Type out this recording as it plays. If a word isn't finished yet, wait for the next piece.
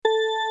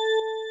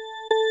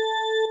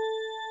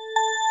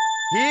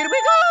Here we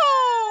go!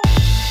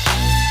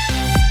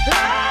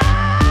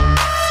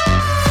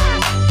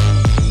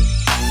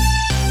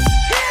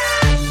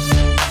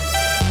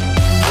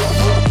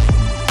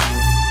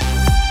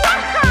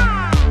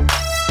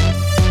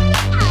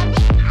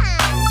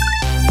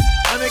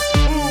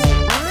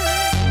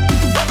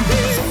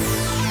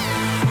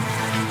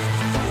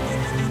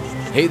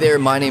 Hey there,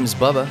 my name's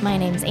Bubba. My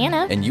name's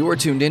Anna. And you are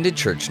tuned into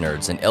Church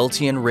Nerds, an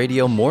LTN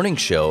radio morning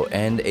show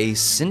and a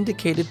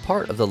syndicated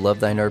part of the Love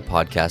Thy Nerd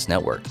podcast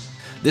network.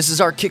 This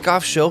is our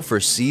kickoff show for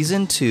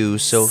Season 2,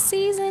 so...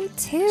 Season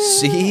 2?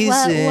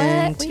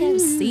 Season 2. We have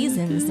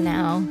seasons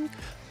now.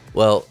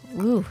 Well,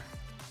 Ooh.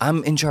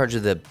 I'm in charge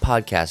of the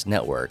podcast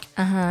network,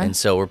 and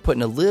so we're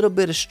putting a little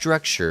bit of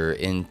structure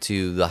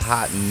into the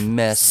hot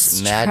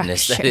mess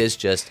madness that is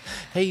just,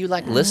 hey, you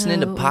like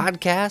listening to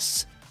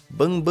podcasts?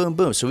 Boom, boom,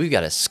 boom. So we've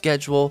got a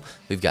schedule,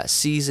 we've got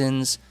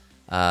seasons,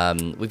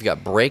 we've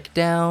got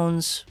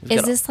breakdowns.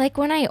 Is this like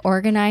when I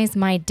organize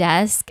my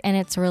desk and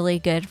it's really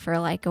good for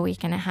like a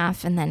week and a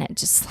half and then it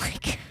just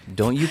like...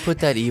 Don't you put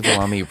that evil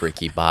on me,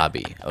 Ricky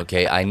Bobby,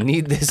 okay? I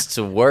need this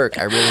to work.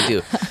 I really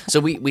do.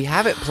 So we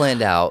have it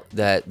planned out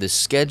that the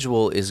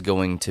schedule is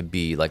going to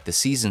be, like the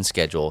season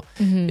schedule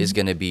is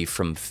going to be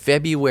from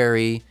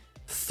February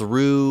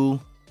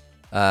through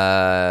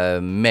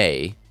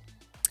May.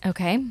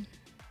 Okay.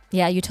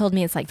 Yeah, you told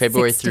me it's like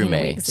February 16 through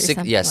May. weeks or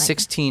something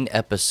 16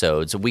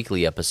 episodes,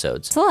 weekly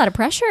episodes. It's a lot of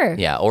pressure.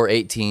 Yeah, or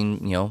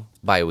 18,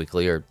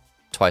 bi-weekly or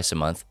twice a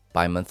month,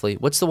 bi-monthly.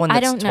 What's the one that's I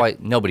don't know. twice?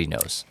 Nobody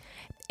knows.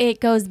 It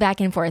goes back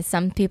and forth.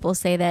 Some people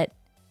say that,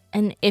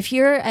 and if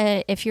you're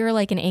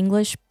like an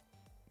English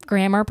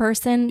grammar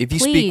person, If you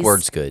please, speak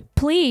words good.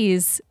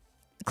 please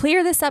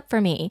clear this up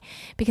for me,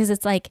 because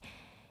it's like,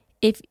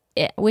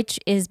 which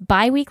is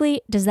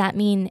bi-weekly, does that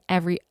mean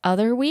every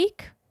other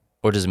week?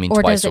 Or does it mean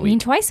Or twice does a it week? mean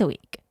twice a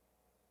week?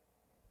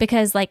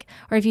 Because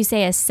or if you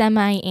say a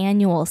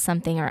semi-annual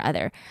something or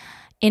other,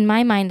 in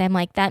my mind, I'm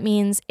like, that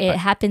means it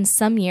happens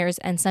some years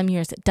and some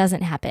years it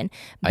doesn't happen.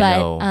 But, I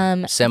know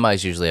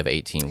semis usually have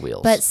 18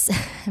 wheels. But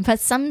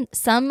some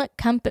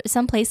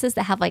places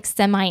that have like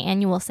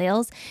semi-annual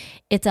sales,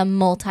 it's a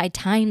multi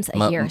times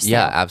a year sale.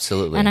 Yeah,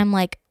 absolutely. And I'm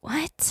like,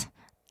 what?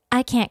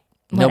 I can't.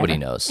 Whatever. Nobody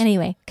knows.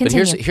 Anyway,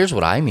 continue. But here's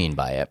what I mean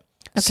by it.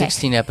 Okay.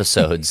 16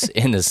 episodes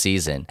in the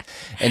season.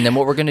 And then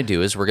what we're going to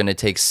do is we're going to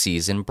take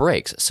season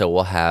breaks. So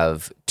we'll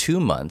have 2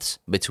 months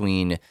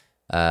between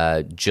June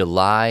and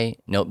July.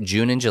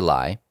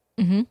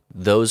 Mm-hmm.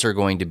 Those are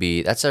going to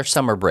be, that's our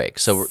summer break.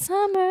 So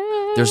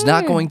there's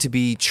not going to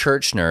be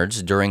Church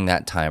Nerds during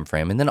that time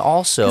frame. And then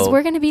also... Because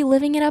we're going to be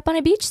living it up on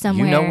a beach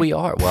somewhere. You know we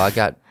are. Well,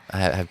 I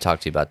have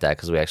talked to you about that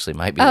because we actually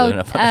might be living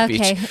up on a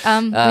beach. Okay.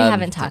 We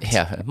haven't talked.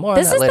 Yeah, more on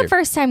This that is later. the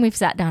first time we've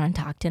sat down and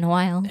talked in a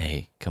while.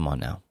 Hey, come on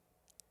now.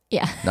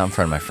 Yeah. Not in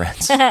front of my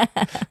friends.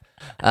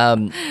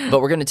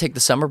 But we're going to take the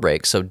summer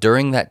break. So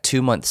during that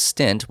 2-month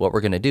stint, what we're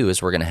going to do is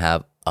we're going to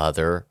have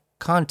other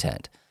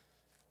content.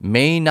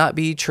 May not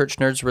be Church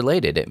Nerds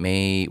related.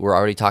 We're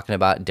already talking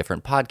about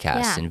different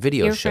podcasts and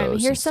video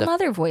shows. Here's some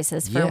other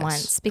voices for Yes,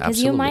 once, because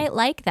absolutely. you might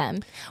like them.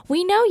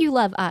 We know you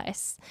love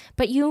us,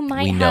 but you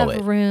might know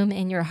have it. room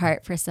in your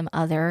heart for some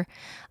other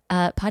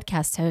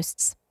podcast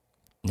hosts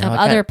Now of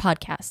I other kinda-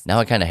 podcasts. Now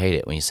I kind of hate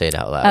it when you say it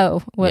out loud.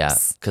 Oh, whoops. Yeah,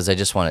 because I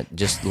just want to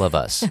just love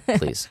us,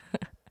 please.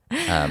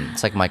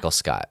 It's like Michael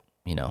Scott,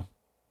 Do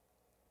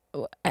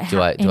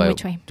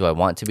which way? I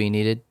want to be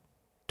needed?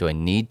 Do I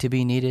need to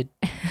be needed?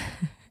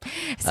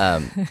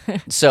 But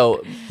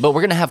we're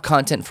going to have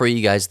content for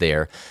you guys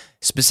there,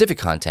 specific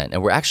content,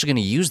 and we're actually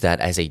going to use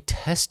that as a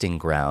testing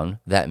ground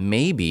that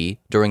maybe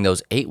during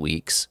those 8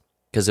 weeks,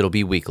 because it'll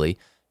be weekly,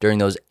 during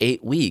those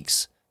 8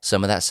 weeks,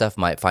 some of that stuff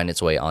might find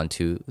its way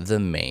onto the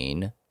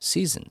main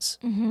seasons.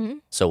 Mm-hmm.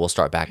 So we'll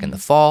start back in the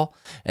fall,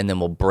 and then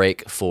we'll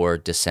break for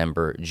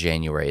December,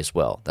 January as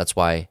well. That's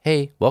why,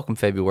 hey, welcome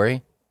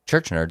February.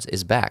 Church Nerds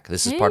is back.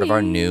 This is part of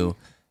our new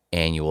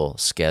annual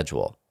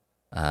schedule.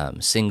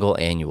 Single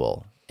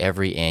annual,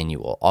 every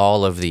annual,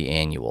 all of the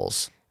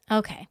annuals.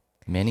 Okay.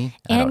 Many?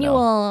 I don't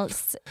know.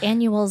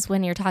 Annuals,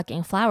 when you're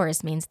talking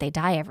flowers, means they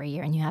die every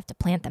year and you have to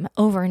plant them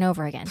over and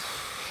over again.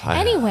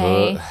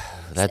 Anyway.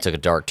 That took a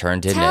dark turn,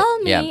 didn't it? Tell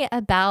me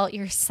about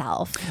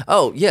yourself.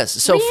 Oh, yes.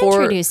 So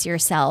Reintroduce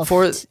yourself.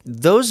 For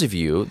those of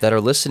you that are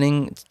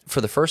listening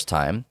for the first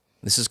time,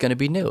 this is going to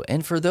be new.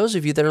 And for those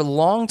of you that are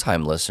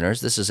longtime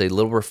listeners, this is a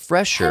little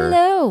refresher.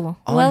 Hello.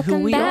 on Welcome who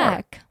we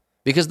back. are.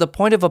 Because the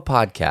point of a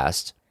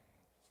podcast,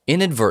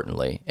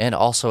 inadvertently and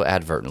also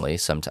advertently,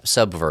 sometimes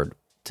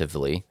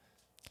subvertively,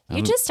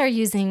 You just are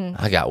using...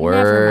 I got Never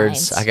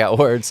words. mind. I got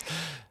words.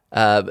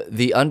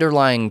 The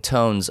underlying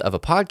tones of a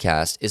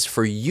podcast is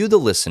for you, the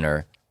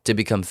listener, to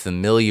become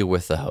familiar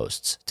with the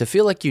hosts, to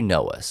feel like you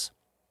know us.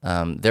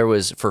 There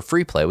was, for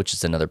Free Play, which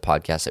is another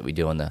podcast that we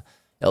do on the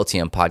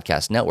LTM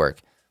Podcast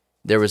Network,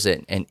 there was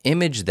an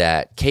image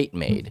that Kate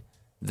made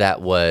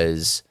that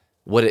was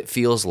what it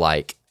feels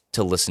like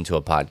to listen to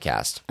a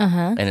podcast.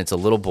 And it's a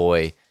little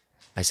boy,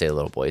 I say a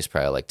little boy, he's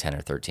probably like 10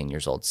 or 13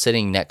 years old,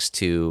 sitting next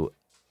to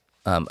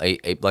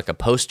a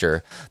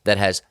poster that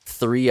has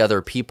 3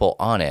 other people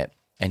on it,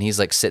 and he's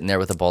like sitting there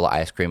with a bowl of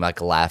ice cream, like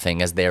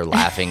laughing as they're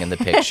laughing in the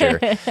picture.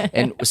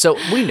 And so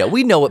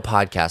we know what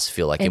podcasts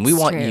feel like, and we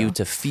It's want true. you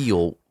to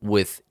feel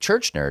with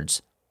church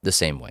nerds the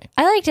same way.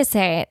 I like to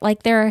say,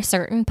 like, there are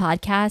certain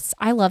podcasts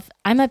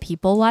I'm a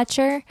people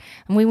watcher.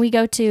 And when we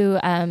go to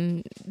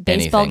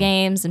baseball Anything.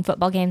 games and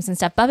football games and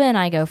stuff, Bubba and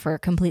I go for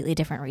completely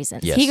different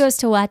reasons. Yes. He goes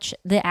to watch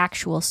the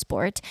actual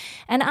sport,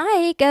 and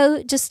I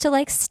go just to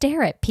like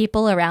stare at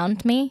people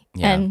around me.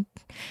 Yeah. And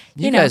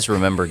You know. guys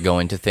remember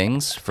going to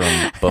things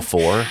from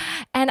before?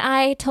 And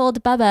I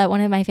told Bubba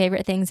one of my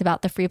favorite things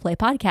about the Free Play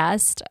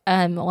podcast,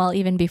 well,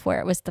 even before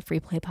it was the Free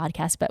Play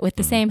podcast, but with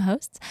the same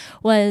hosts,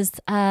 was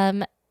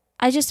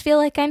I just feel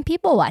like I'm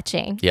people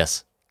watching.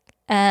 Yes.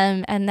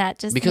 And that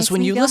just Because makes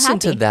when me you feel listen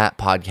to happy. that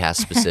podcast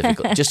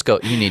specifically,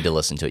 you need to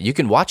listen to it. You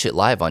can watch it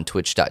live on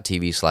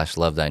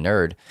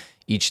twitch.tv/lovethynerd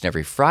each and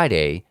every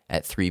Friday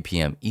at 3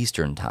 p.m.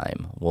 Eastern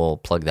time. We'll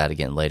plug that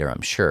again later,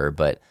 I'm sure.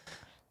 But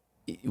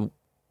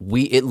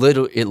it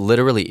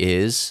literally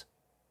is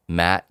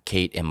Matt,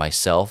 Kate, and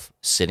myself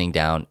sitting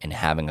down and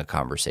having a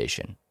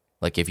conversation.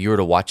 Like if you were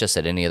to watch us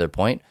at any other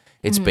point,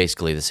 it's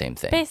basically the same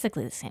thing.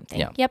 Basically the same thing.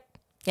 Yeah.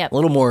 Yep. A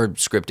little more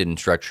scripted and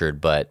structured,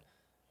 but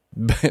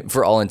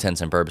for all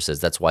intents and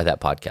purposes, that's why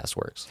that podcast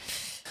works.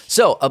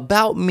 So,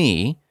 about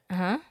me,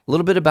 a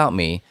little bit about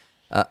me.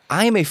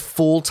 I am a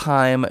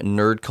full-time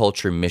nerd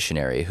culture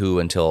missionary who,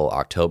 until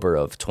October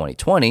of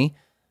 2020,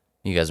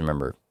 you guys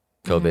remember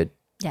COVID?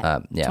 Yeah.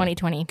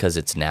 2020. Because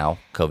it's now.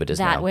 COVID is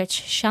That now. which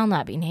shall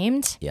not be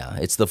named. Yeah,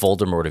 it's the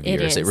Voldemort of It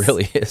years. It is.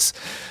 really is.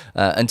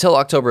 Until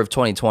October of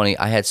 2020,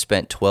 I had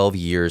spent 12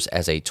 years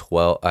as a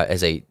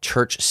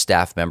church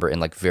staff member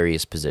in like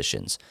various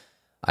positions.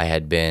 I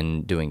had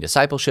been doing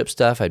discipleship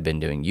stuff. I'd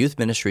been doing youth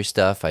ministry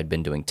stuff. I'd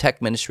been doing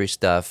tech ministry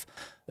stuff,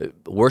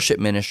 worship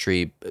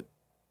ministry,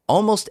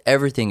 almost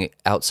everything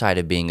outside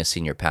of being a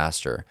senior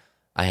pastor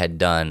I had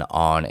done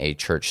on a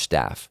church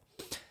staff.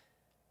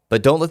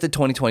 But don't let the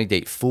 2020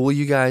 date fool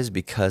you guys,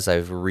 because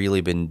I've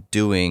really been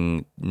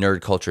doing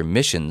nerd culture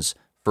missions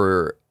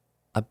for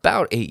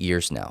about 8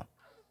 years now.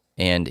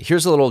 And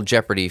here's a little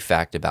Jeopardy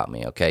fact about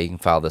me, okay? You can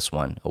file this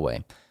one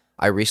away.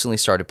 I recently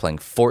started playing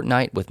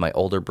Fortnite with my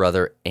older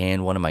brother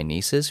and one of my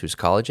nieces who's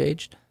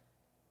college-aged,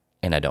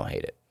 and I don't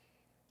hate it.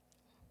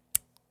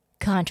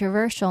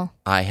 Controversial.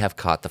 I have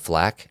caught the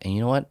flack, and you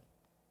know what?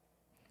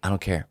 I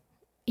don't care.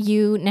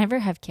 You never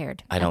have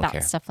cared I don't about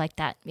care. stuff like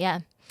that. Yeah.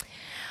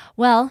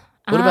 Well,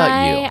 What about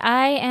you?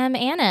 I am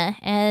Anna,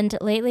 and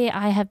lately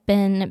I have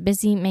been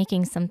busy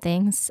making some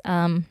things.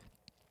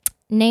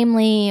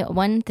 Namely,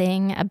 one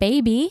thing, a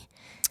baby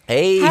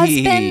has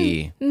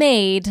been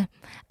made.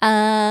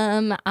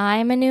 I'm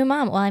a new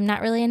mom. Well, I'm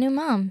not really a new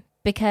mom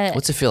because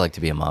What's it feel like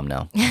to be a mom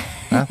now?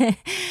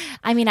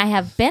 I mean, I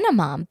have been a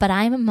mom, but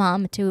I'm a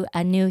mom to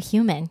a new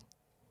human.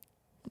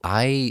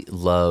 I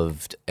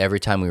loved every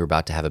time we were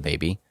about to have a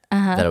baby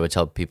that I would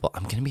tell people,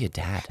 I'm going to be a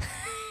dad.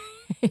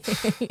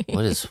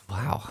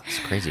 Wow, it's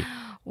crazy.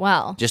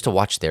 Well, Just to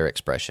watch their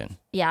expression.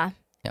 yeah.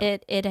 Yeah.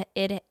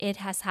 It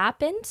has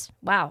happened.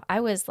 Wow, I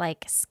was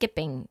like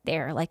skipping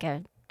there like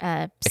a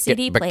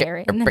CD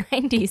player in the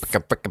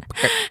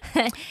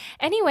 90s.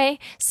 Anyway,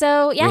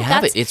 so yeah, we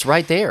have that's it. It's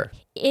right there.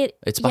 it.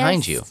 It's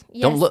behind yes,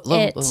 you. Don't look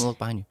it.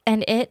 behind you.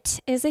 And it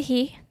is a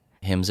he.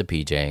 Him's a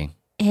PJ.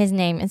 His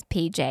name is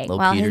PJ. Little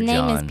Well, Peter his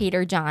name is John.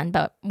 Peter John,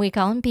 but we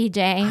call him PJ.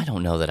 I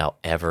don't know that I'll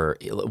ever,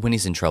 when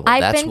he's in trouble.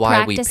 I've That's been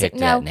why we practicing- picked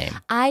no, that name.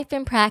 I've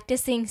been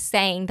practicing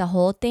saying the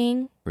whole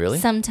thing. Really?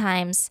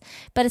 Sometimes,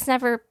 but it's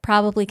never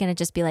probably going to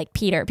just be like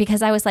Peter,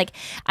 because I was like,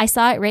 I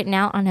saw it written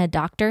out on a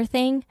doctor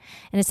thing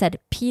and it said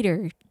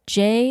Peter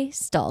J.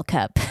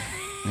 Stallcup.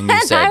 And you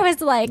And said, I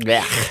was like,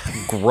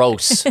 "Blech,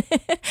 gross.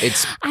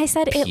 It's I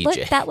said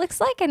PJ. that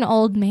looks like an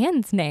old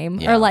man's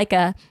name, Yeah. or like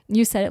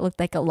you said it looked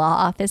like a law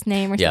office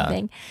name or Yeah.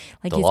 something.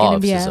 Like The he's law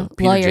going to be office a of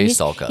Peter lawyer. J. He's-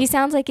 Stallcup. He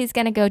sounds like he's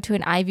going to go to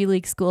an Ivy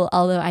League school,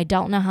 although I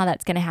don't know how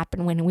that's going to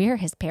happen when we're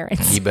his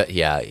parents.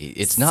 yeah,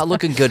 it's not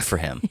looking good for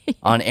him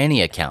on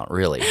any account,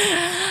 really.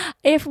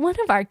 If one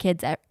of our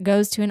kids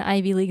goes to an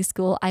Ivy League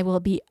school, I will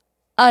be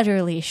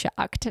utterly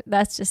shocked.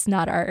 That's just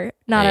not our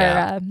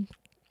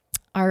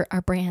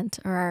our brand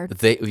or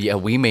our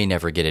We may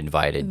never get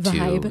invited to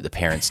Vibe. the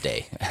Parents'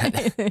 Day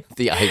at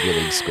the Ivy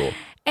League school.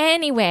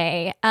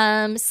 Anyway,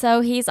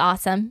 so he's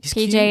awesome. He's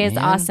PJ cute, is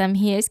man. awesome.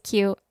 He is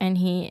cute, and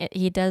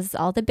he does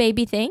all the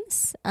baby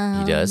things.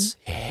 He does.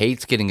 He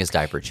hates getting his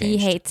diaper He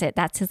changed. hates it.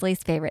 That's his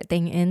least favorite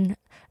thing in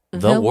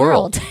The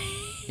world.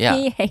 Yeah.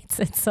 He hates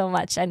it so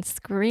much and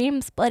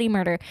screams bloody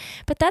murder.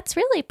 But that's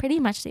really pretty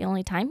much the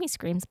only time he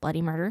screams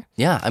bloody murder.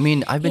 Yeah, I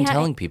mean, I've been Yeah.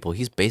 telling people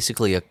he's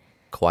basically a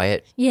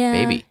quiet Yeah.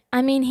 baby.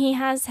 I mean, he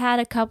has had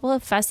a couple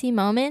of fussy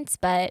moments,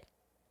 but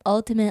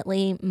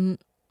ultimately,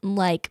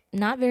 like,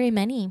 not very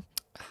many.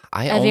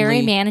 A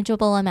very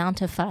manageable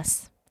amount of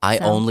fuss. I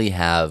so. only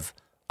have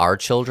our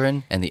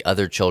children and the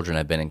other children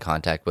I've been in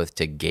contact with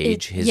to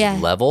gauge his yeah.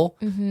 level.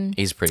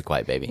 He's a pretty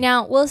quiet baby.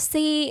 Now, we'll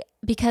see,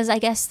 because I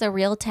guess the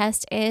real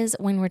test is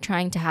when we're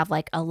trying to have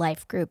like a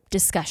life group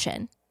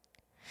discussion.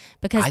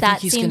 because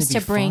that seems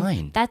to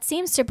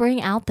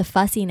bring out the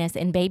fussiness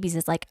in babies.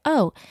 It's like,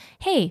 oh,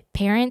 hey,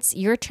 parents,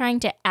 you're trying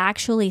to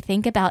actually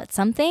think about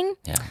something.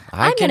 Yeah,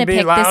 I'm going to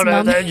pick this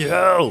moment. Than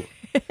you.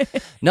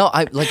 No,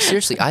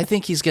 seriously, I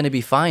think he's going to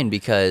be fine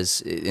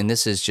because, and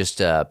this is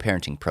just a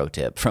parenting pro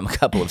tip from a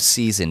couple of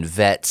seasoned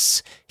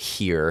vets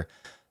here.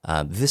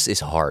 This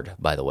is hard,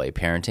 by the way.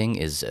 Parenting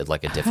is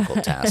like a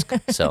difficult task.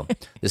 So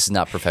this is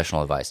not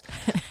professional advice.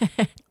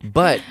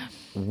 But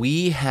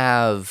we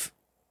have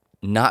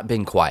not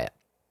been quiet.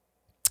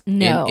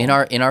 No. In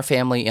our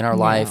family, in our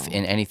life,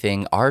 in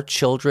anything, our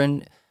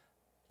children,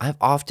 I've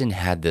often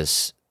had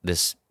this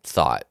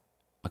thought.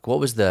 Like, what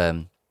was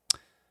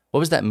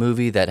that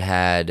movie that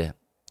had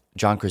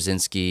John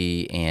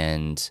Krasinski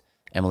and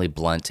Emily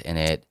Blunt in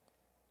it,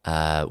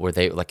 where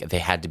they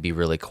had to be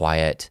really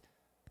quiet?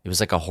 It was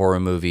like a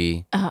horror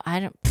movie. Oh, I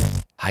don't.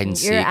 Hide and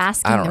seek. You're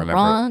asking the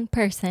wrong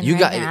person.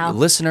 Now.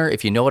 Listener,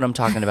 if you know what I'm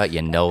talking about,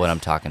 you know what I'm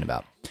talking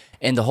about.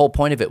 And the whole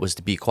point of it was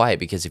to be quiet,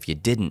 because if you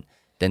didn't,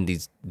 then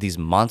these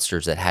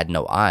monsters that had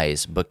no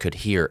eyes but could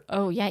hear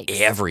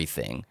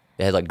everything.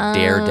 They had like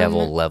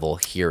Daredevil level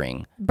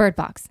hearing. Bird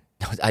Box.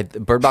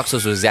 Bird Box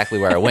was exactly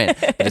where I went,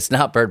 but it's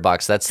not Bird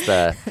Box. That's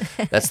the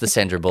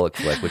Sandra Bullock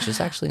flick, which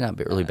is actually not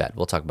really bad.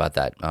 We'll talk about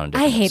that on a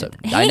different episode.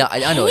 I know.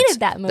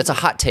 Hated that movie. That's a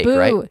hot take, Boo,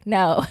 right?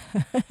 No.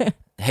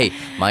 Hey,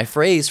 my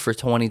phrase for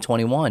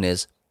 2021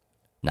 is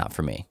not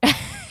for me.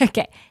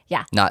 Okay,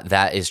 yeah.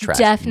 That is trash.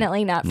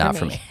 Definitely not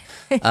for me.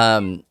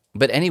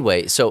 But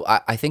anyway, so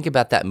I think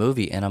about that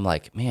movie, and I'm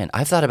like, man,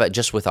 I've thought about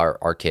just with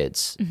our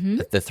kids,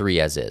 the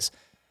three as is.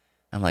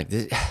 I'm like,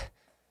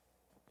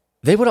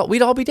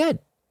 we'd all be dead.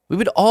 We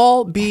would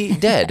all be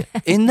dead.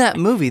 In that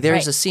movie,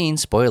 there's a scene,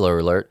 spoiler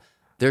alert,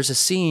 there's a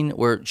scene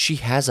where she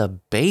has a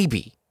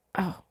baby.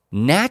 Oh.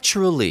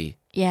 Naturally.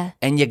 Yeah.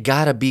 And you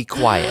gotta be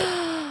quiet.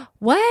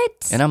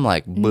 What? And I'm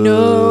like,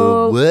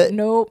 no, what?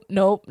 Nope.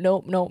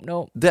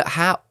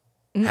 How?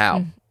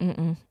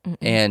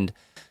 And,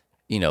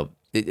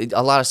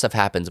 a lot of stuff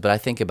happens, but I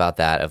think about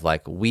that of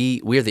like,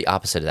 we're the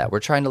opposite of that.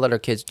 We're trying to let our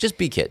kids just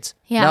be kids.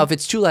 Yeah. Now, if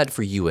it's too loud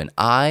for you and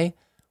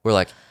we're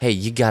like, hey,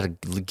 you got to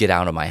get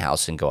out of my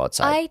house and go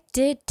outside. I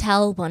did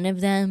tell one of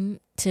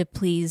them to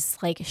please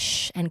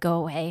shh and go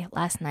away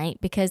last night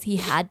because he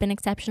had been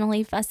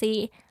exceptionally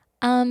fussy.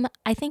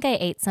 I think I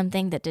ate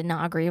something that did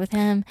not agree with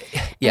him.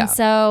 Yeah. And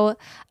so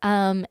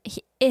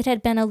it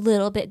had been a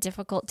little bit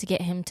difficult to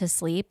get him to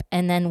sleep.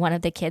 And then one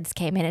of the kids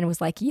came in and was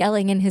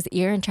yelling in his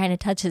ear and trying to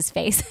touch his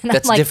face. And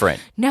That's I'm like, different.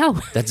 No.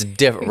 That's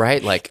different,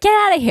 right? Like, get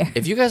out of here.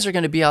 If you guys are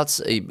going to be out,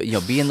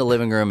 be in the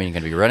living room and you're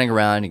going to be running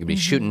around, you're going to be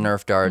shooting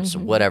Nerf darts,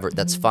 whatever,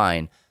 that's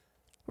fine.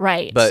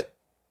 Right. But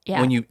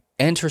when you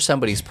enter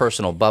somebody's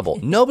personal bubble,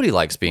 nobody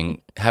likes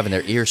having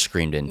their ear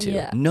screamed into.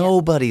 Yeah.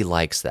 Nobody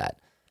likes that.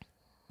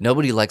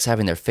 Nobody likes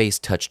having their face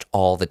touched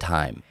all the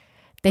time.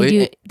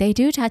 They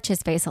do touch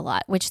his face a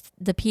lot, which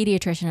the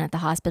pediatrician at the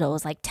hospital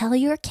was like, tell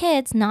your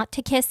kids not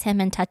to kiss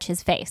him and touch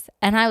his face.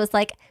 And I was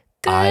like,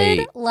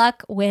 good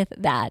luck with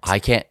that. I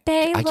can't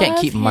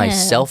keep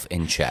myself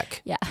in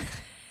check. Yeah.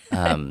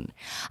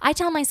 I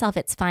tell myself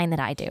it's fine that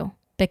I do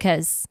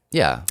because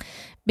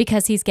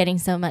he's getting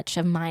so much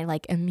of my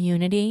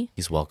immunity.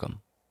 He's welcome.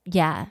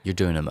 Yeah. You're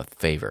doing him a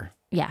favor.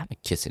 Yeah.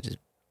 Kissing his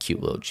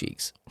cute little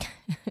cheeks.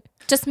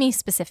 Just me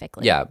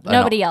specifically. Yeah.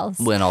 Nobody else.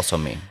 And also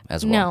me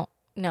as well.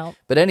 No.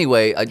 But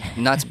anyway,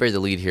 not to bury the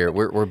lead here,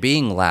 we're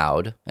being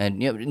loud and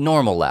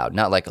normal loud,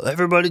 not like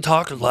everybody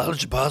talk as loud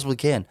as you possibly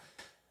can.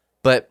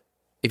 But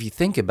if you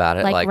think about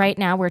it, right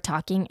now we're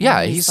talking. Yeah,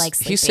 and he's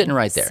sleeping, sitting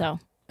right there, so.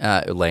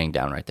 Laying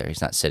down right there.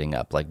 He's not sitting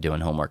up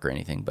doing homework or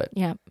anything. But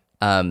yeah.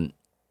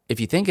 If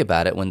you think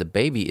about it, when the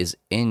baby is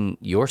in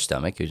your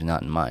stomach, who's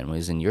not in mine, when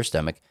he's in your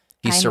stomach,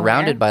 he's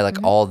surrounded by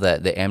all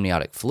the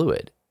amniotic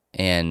fluid,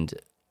 and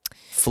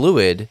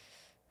fluid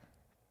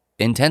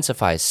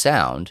intensifies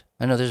sound.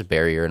 I know there's a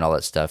barrier and all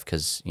that stuff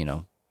because,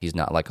 he's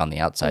not on the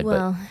outside.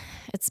 Well,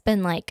 it's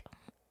been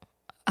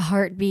a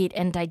heartbeat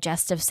and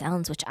digestive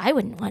sounds, which I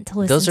wouldn't want to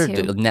listen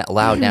to. Those are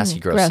loud, nasty,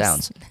 gross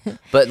sounds.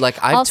 But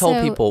I've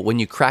told people, when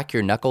you crack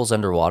your knuckles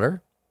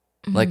underwater,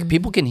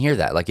 people can hear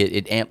that.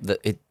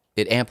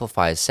 It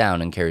amplifies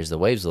sound and carries the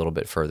waves a little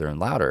bit further and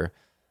louder.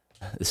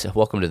 So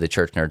welcome to the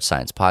Church Nerd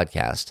Science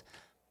Podcast.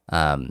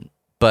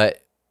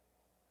 But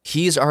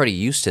he's already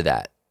used to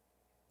that.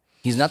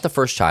 He's not the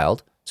first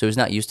child, so he's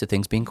not used to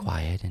things being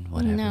quiet and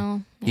whatever.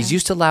 No. Yeah. He's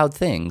used to loud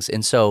things.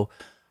 And so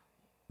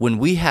when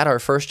we had our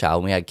first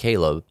child, when we had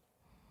Caleb,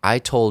 I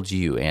told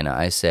you, Anna,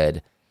 I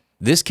said,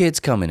 this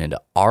kid's coming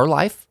into our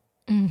life.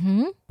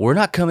 Mm-hmm. We're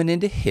not coming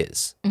into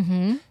his.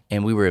 Mm-hmm.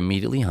 And we were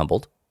immediately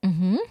humbled.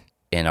 Mm-hmm.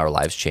 And our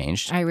lives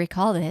changed. I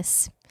recall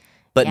this.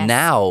 But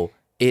now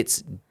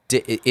it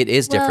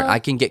is different. I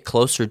can get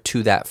closer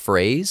to that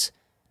phrase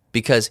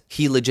because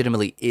he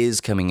legitimately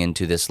is coming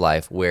into this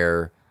life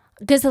where...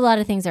 Because a lot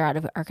of things are out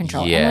of our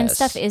control. Yes. And when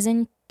stuff is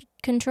in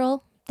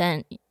control,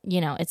 then,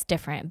 it's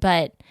different.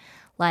 But,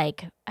 I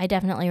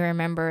definitely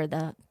remember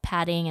the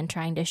patting and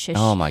trying to shush.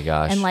 Oh, my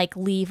gosh. And,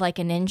 leave like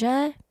a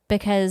ninja.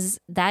 because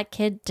that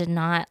kid did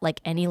not, like,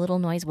 any little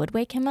noise would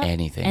wake him up.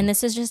 Anything. And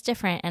this is just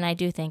different. And I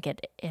do think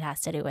it has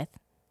to do with,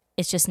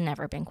 it's just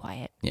never been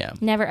quiet. Yeah.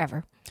 Never,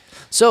 ever.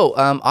 So,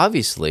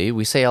 obviously,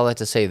 we say all that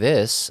to say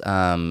this.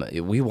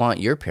 We want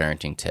your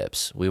parenting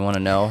tips. We want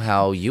to know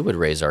how you would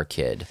raise our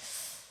kid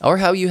or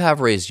how you have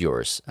raised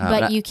yours.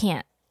 But you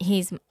can't.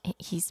 He's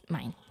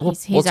mine.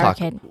 He's we'll our talk.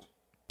 kid.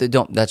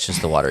 That's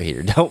just the water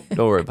heater. Don't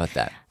worry about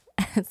that.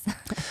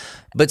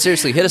 But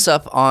seriously, hit us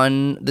up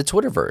on the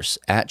Twitterverse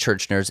at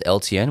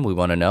ChurchNerdsLTN. We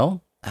want to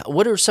know,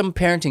 what are some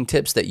parenting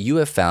tips that you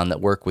have found that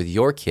work with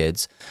your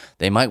kids?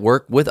 They might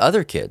work with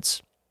other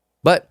kids.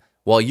 But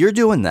while you're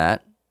doing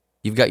that,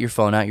 you've got your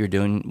phone out, you're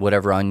doing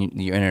whatever on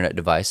your internet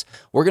device.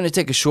 We're going to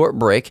take a short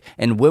break.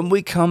 And when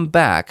we come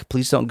back,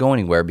 please don't go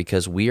anywhere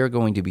because we are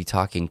going to be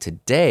talking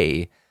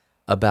today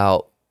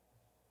about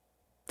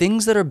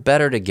things that are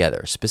better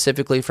together,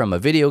 specifically from a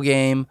video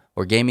game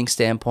or gaming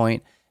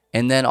standpoint.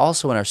 And then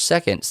also in our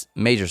second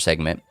major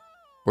segment,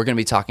 we're going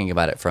to be talking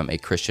about it from a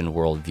Christian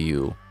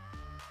worldview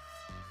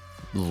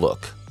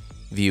look.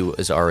 View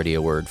is already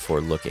a word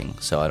for looking,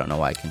 so I don't know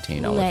why I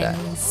continue on with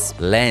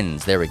that.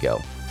 Lens, there we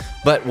go.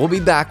 But we'll be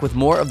back with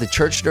more of the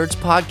Church Nerds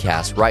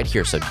podcast right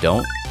here, so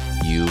don't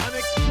you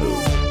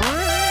move.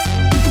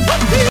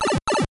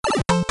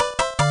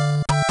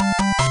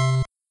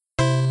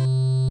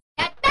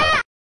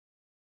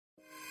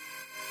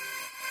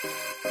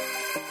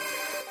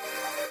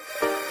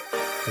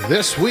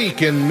 This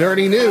week in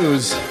nerdy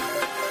news,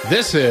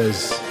 this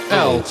is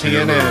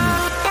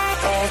LTNN.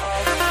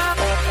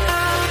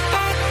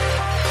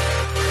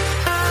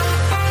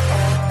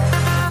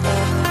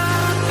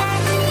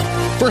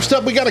 First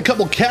up, we got a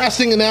couple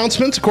casting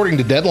announcements. According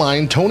to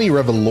Deadline, Tony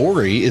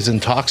Revolori is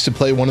in talks to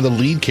play one of the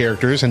lead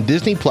characters in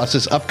Disney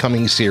Plus's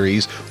upcoming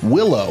series,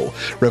 Willow.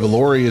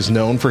 Revolori is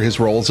known for his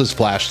roles as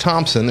Flash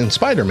Thompson in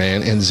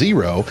Spider-Man and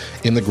Zero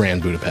in the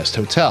Grand Budapest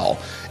Hotel.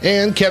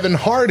 And Kevin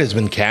Hart has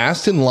been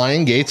cast in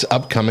Lionsgate's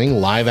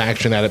upcoming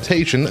live-action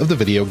adaptation of the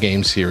video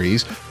game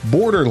series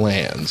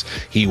Borderlands.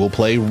 He will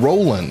play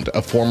Roland,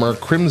 a former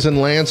Crimson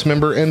Lance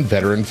member and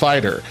veteran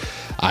fighter.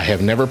 I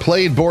have never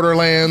played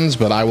Borderlands,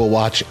 but I will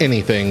watch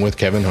anything with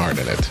Kevin Hart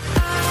in it.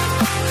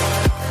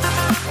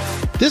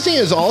 Disney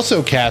has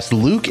also cast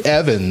Luke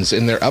Evans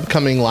in their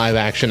upcoming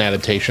live-action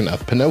adaptation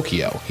of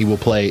Pinocchio. He will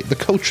play the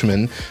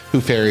coachman who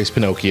ferries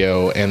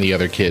Pinocchio and the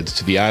other kids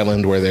to the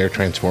island where they're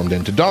transformed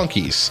into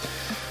donkeys.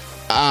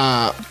 Do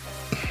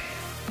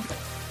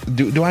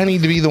I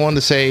need to be the one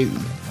to say,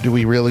 do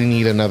we really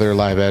need another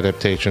live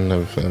adaptation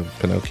of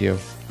Pinocchio?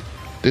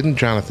 Didn't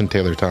Jonathan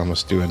Taylor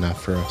Thomas do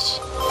enough for us?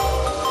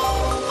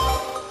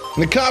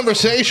 In a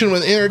conversation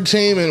with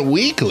Entertainment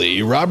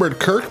Weekly, Robert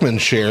Kirkman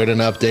shared an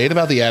update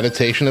about the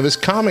adaptation of his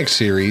comic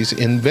series,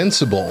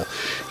 Invincible.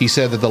 He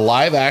said that the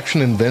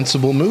live-action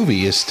Invincible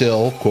movie is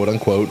still,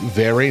 quote-unquote,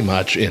 very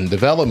much in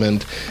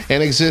development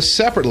and exists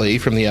separately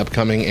from the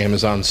upcoming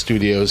Amazon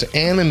Studios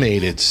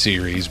animated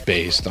series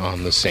based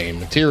on the same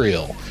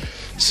material.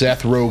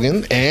 Seth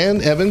Rogen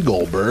and Evan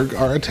Goldberg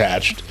are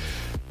attached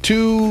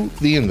to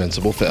the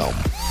Invincible film.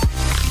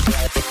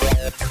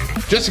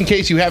 Just in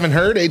case you haven't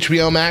heard,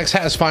 HBO Max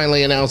has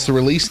finally announced the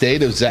release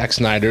date of Zack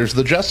Snyder's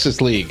The Justice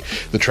League.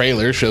 The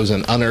trailer shows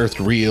an unearthed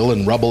reel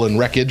in rubble and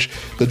wreckage.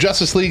 The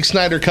Justice League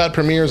Snyder Cut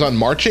premieres on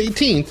March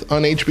 18th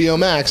on HBO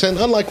Max, and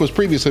unlike was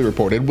previously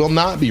reported, will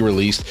not be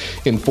released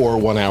in 4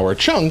 one-hour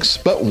chunks,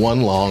 but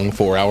one long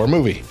 4-hour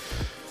movie.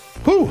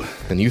 Whew,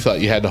 and you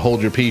thought you had to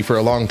hold your pee for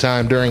a long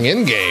time during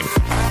Endgame.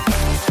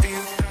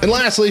 And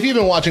lastly, if you've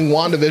been watching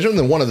WandaVision,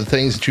 then one of the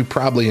things that you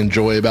probably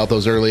enjoy about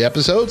those early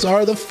episodes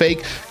are the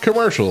fake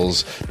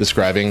commercials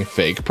describing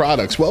fake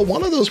products. Well,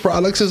 one of those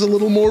products is a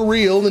little more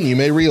real than you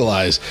may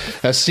realize.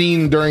 As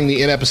seen during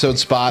the in-episode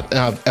spot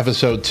of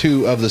episode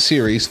 2 of the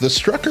series, the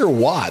Strucker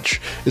watch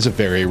is a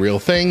very real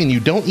thing, and you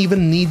don't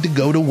even need to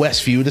go to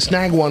Westview to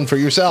snag one for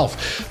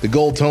yourself. The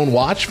gold tone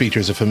watch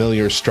features a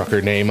familiar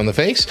Strucker name on the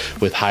face,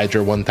 with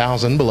Hydra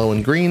 1000 below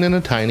in green and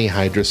a tiny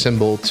Hydra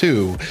symbol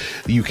too.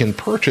 You can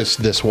purchase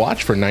this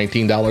watch for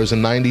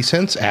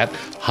 $19.90 at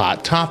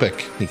Hot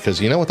Topic, because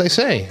you know what they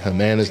say, a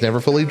man is never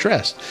fully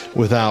dressed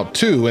without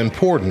 2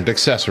 important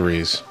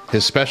accessories,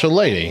 his special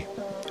lady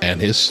and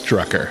his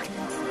Strucker.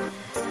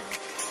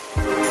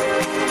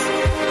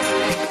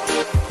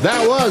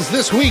 That was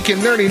This Week in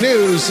Nerdy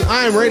News.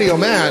 I'm Radio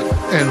Matt,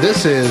 and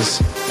this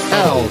is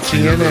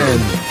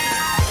LTNN.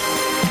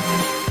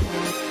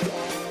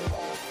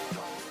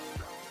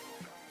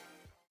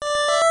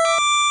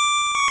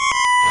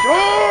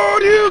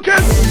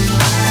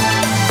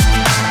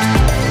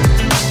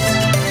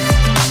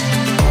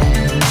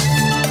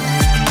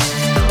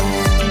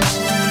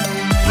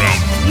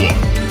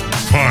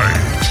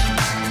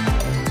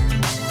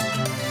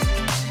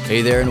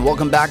 Hey there, and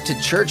welcome back to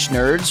Church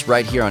Nerds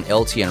right here on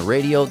LTN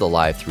Radio, the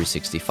Live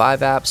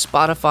 365 app,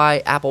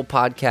 Spotify, Apple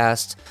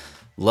Podcasts,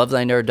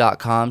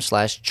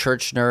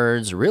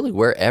 lovethynerd.com/churchnerds, really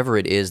wherever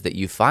it is that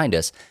you find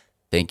us.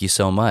 Thank you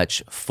so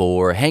much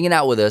for hanging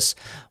out with us.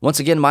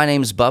 Once again, my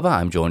name's Bubba.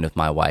 I'm joined with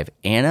my wife,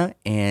 Anna,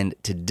 and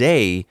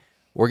today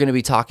we're going to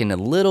be talking a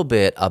little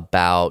bit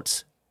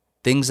about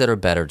things that are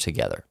better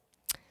together.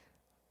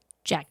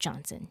 Jack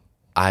Johnson.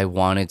 I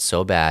wanted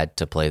so bad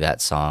to play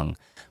that song,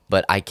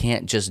 but I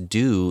can't just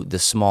do the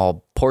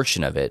small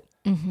portion of it.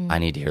 I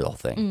need to hear the whole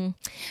thing.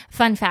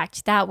 Fun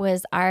fact, that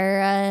was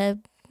our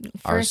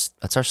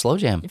that's our slow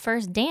jam.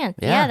 First dance.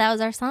 Yeah, that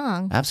was our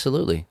song.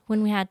 Absolutely.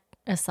 When we had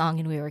a song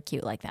and we were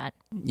cute like that.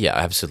 Yeah,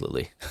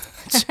 absolutely.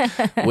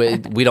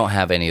 we don't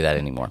have any of that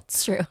anymore.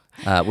 It's true.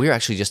 We were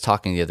actually just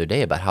talking the other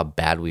day about how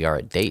bad we are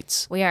at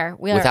dates. We are.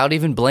 Without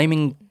even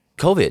blaming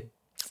COVID.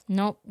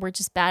 Nope, we're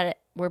just bad at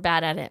We're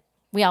bad at it.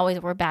 We always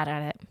were bad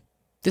at it.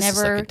 This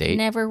is like a date.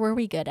 Never were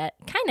we good at.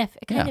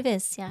 It kind of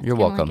is. Yeah. You're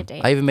welcome. Like a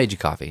date. I even made you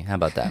coffee. How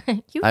about that?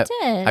 You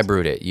did. I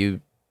brewed it.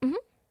 You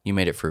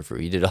made it frou-frou.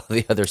 You did all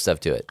the other stuff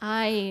to it.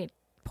 I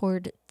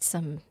poured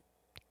some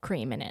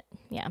cream in it.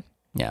 Yeah.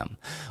 Yeah.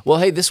 Well,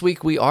 hey, this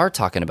week we are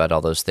talking about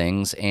all those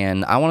things,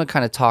 and I want to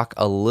kind of talk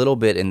a little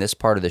bit in this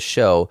part of the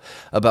show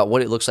about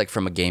what it looks like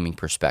from a gaming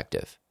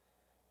perspective,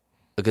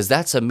 because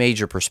that's a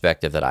major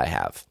perspective that I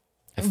have.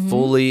 I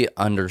fully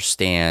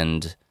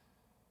understand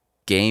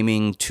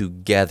gaming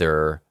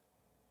together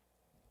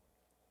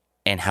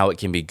and how it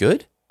can be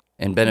good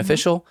and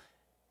beneficial,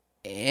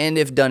 and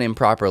if done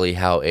improperly,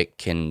 how it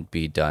can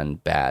be done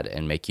bad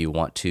and make you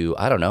want to,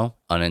 I don't know,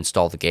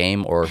 uninstall the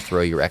game or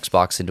throw your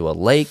Xbox into a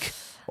lake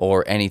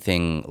or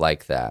anything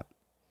like that.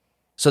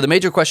 So the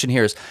major question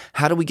here is,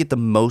 how do we get the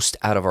most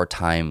out of our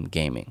time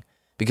gaming?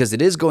 Because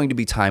it is going to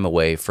be time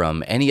away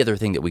from any other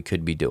thing that we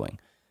could be doing.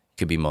 You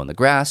could be mowing the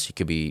grass. You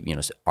could be,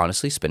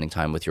 honestly spending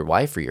time with your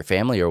wife or your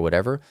family or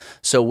whatever.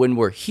 So when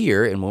we're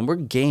here and when we're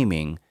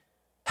gaming,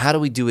 how do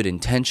we do it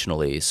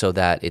intentionally so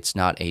that it's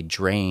not a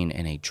drain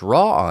and a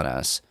draw on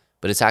us,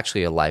 but it's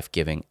actually a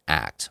life-giving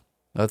act?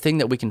 A thing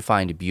that we can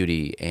find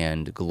beauty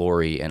and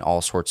glory and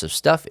all sorts of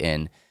stuff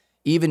in,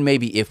 even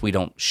maybe if we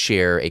don't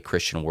share a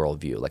Christian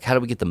worldview. Like, how do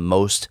we get the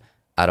most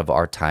out of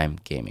our time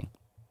gaming?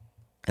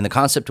 And the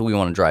concept we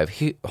want to drive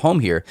home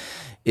here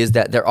is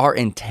that there are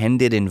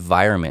intended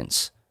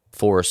environments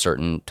for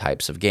certain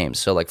types of games.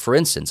 So, like, for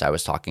instance, I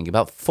was talking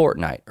about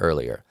Fortnite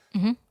earlier.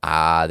 There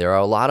are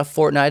a lot of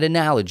Fortnite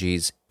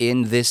analogies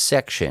in this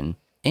section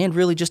and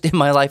really just in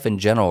my life in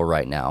general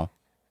right now.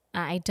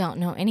 I don't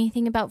know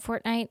anything about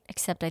Fortnite,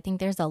 except I think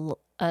there's a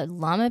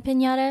llama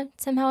pinata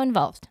somehow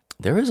involved.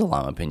 There is a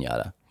llama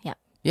pinata. Yeah.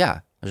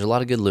 Yeah, there's a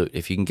lot of good loot.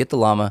 If you can get the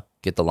llama,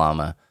 get the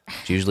llama.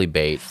 It's usually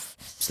bait,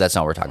 so that's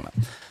not what we're talking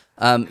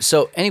about.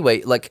 So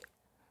anyway, like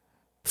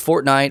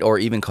Fortnite or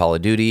even Call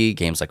of Duty,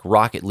 games like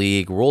Rocket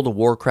League, World of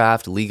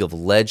Warcraft, League of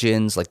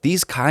Legends, like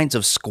these kinds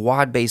of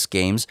squad-based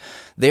games,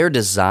 they're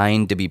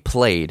designed to be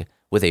played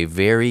with a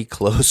very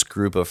close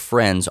group of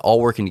friends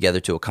all working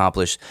together to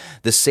accomplish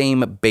the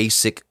same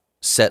basic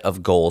set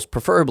of goals,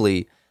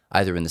 preferably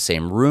either in the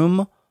same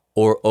room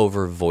or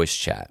over voice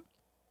chat.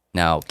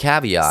 Now,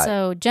 caveat.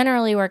 So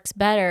generally works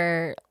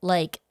better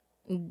like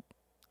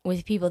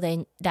with people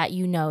that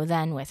you know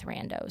than with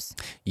randos.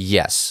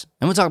 Yes.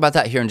 And we'll talk about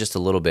that here in just a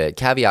little bit.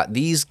 Caveat,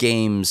 these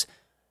games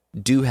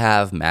do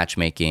have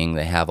matchmaking.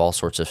 They have all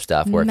sorts of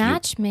stuff. Where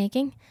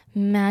matchmaking?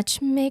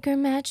 Matchmaker.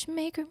 No,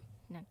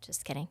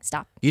 just kidding.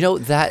 Stop. You know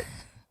that...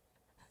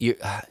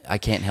 I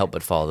can't help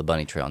but follow the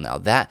bunny trail now.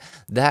 That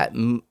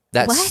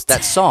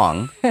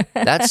song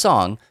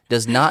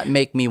does not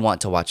make me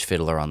want to watch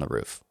Fiddler on the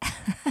Roof.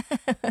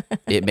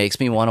 It makes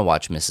me want to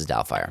watch Mrs.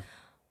 Doubtfire.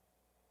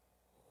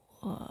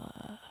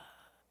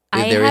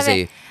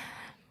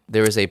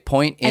 There is a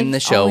point in the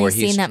show where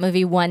he's seen that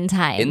movie one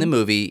time. In the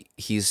movie,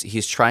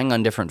 he's trying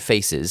on different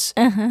faces,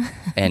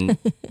 and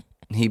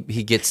he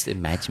gets the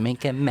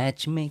matchmaker.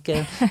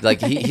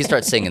 Like he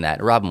starts singing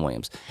that. Robin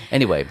Williams.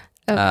 Anyway,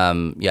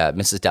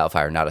 Mrs.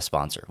 Doubtfire, not a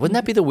sponsor. Wouldn't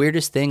that be the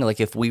weirdest thing? Like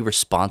if we were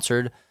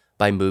sponsored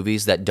by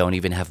movies that don't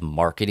even have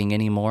marketing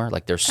anymore,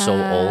 like they're so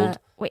old.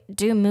 Wait,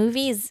 do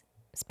movies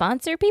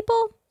sponsor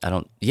people?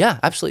 Yeah,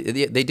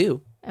 absolutely, they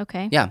do.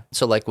 Okay. Yeah,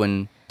 so like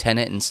when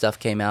Tenet and stuff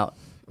came out,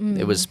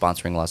 it was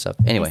sponsoring a lot of stuff.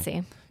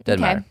 Anyway,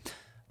 doesn't matter.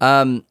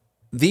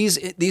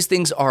 These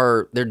things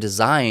they're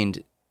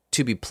designed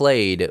to be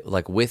played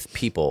like with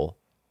people,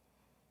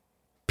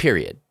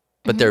 period.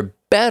 But they're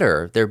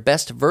better, their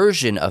best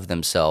version of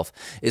themselves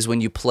is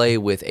when you play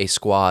with a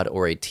squad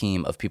or a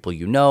team of people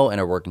you know and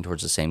are working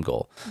towards the same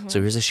goal.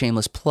 So here's a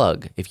shameless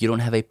plug. If you don't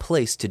have a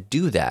place to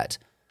do that,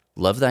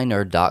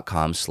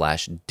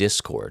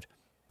 lovethynerd.com/Discord.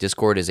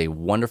 Discord is a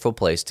wonderful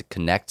place to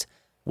connect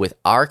with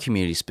our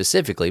community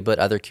specifically, but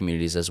other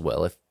communities as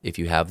well, if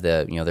you have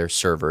their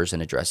servers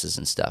and addresses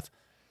and stuff.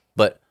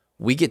 But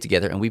we get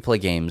together and we play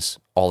games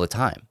all the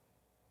time.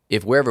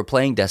 If we're ever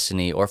playing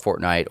Destiny or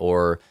Fortnite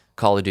or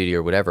Call of Duty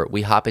or whatever,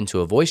 we hop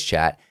into a voice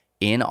chat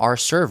in our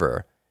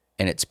server,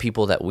 and it's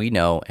people that we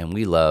know and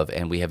we love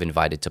and we have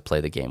invited to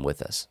play the game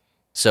with us.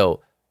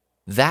 So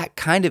that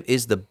kind of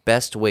is the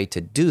best way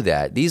to do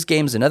that. These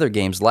games and other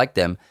games like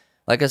them,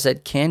 like I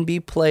said, can be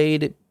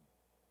played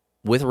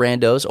with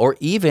randos or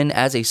even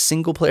as a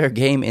single-player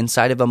game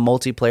inside of a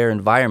multiplayer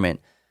environment.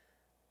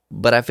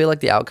 But I feel like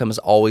the outcome is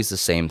always the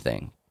same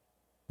thing.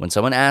 When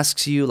someone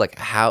asks you, like,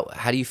 how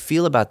do you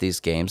feel about these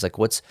games? Like,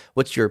 what's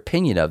your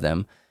opinion of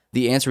them?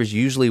 the answer is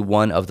usually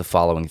one of the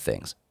following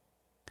things.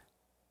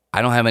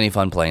 I don't have any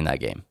fun playing that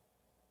game.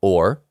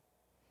 Or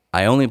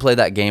I only play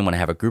that game when I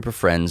have a group of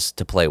friends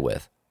to play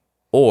with.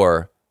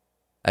 Or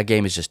that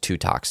game is just too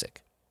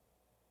toxic.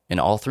 And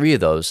all three of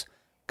those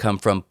come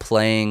from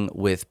playing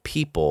with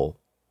people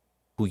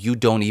who you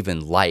don't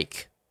even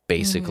like,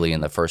 basically,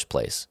 in the first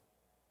place.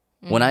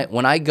 When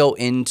I go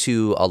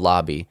into a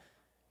lobby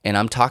and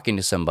I'm talking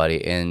to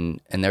somebody and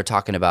they're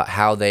talking about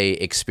how they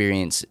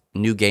experience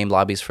new game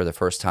lobbies for the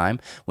first time,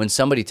 when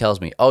somebody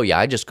tells me, oh yeah,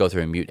 I just go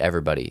through and mute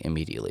everybody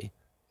immediately.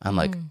 I'm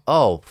like,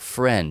 oh,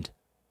 friend,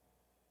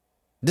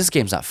 this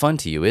game's not fun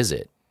to you, is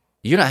it?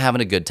 You're not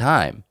having a good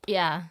time.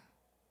 Yeah.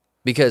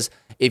 Because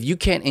if you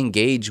can't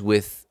engage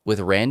with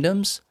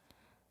randoms,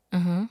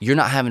 you're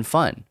not having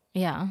fun.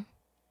 Yeah.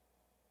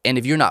 And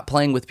if you're not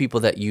playing with people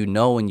that you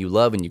know and you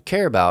love and you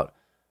care about,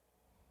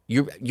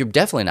 you're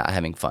definitely not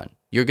having fun.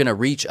 You're going to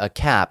reach a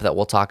cap that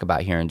we'll talk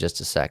about here in just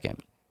a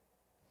second.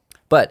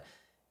 But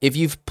if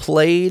you've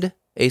played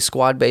a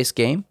squad-based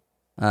game,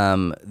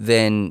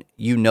 then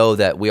you know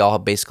that we all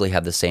basically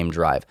have the same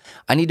drive.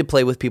 I need to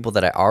play with people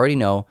that I already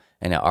know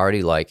and I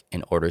already like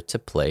in order to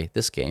play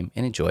this game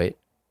and enjoy it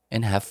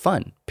and have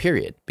fun,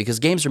 period. Because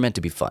games are meant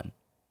to be fun.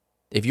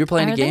 If you're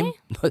playing a game,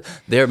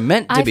 they're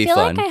meant to be fun.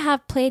 I feel like I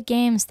have played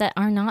games that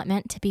are not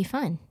meant to be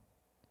fun.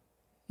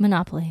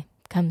 Monopoly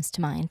comes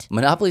to mind.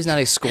 Monopoly is not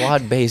a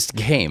squad-based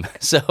game.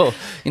 So,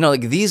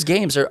 like these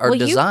games are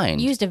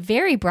designed. You used a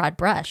very broad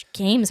brush.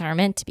 Games are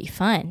meant to be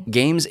fun.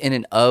 Games in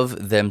and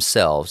of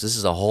themselves. This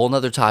is a whole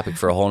nother topic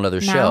for a whole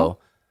nother show.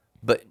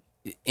 But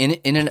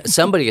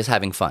somebody is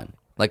having fun.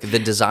 Like the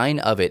design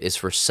of it is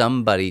for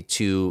somebody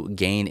to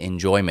gain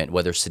enjoyment,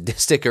 whether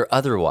sadistic or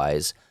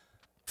otherwise,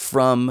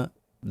 from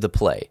the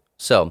play.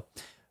 So,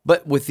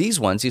 but with these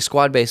ones, these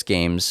squad-based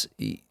games,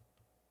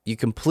 you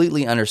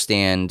completely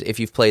understand, if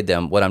you've played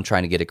them, what I'm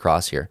trying to get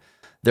across here.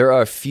 There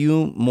are a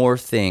few more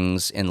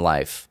things in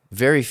life,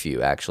 very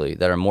few actually,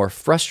 that are more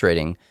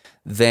frustrating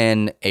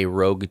than a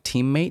rogue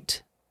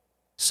teammate.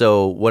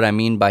 So what I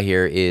mean by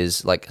here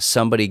is like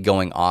somebody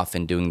going off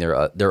and doing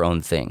their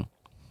own thing.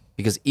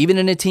 Because even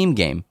in a team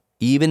game,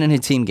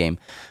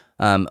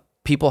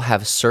 people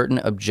have certain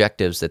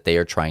objectives that they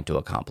are trying to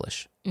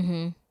accomplish.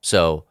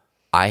 So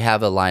I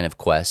have a line of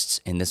quests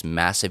in this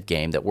massive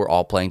game that we're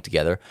all playing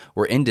together.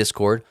 We're in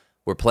Discord.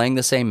 We're playing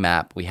the same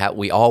map.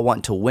 We all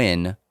want to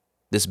win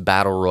this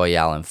battle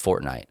royale in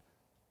Fortnite.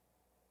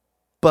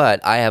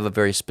 But I have a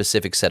very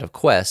specific set of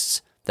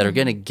quests that are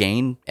going to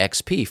gain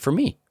XP for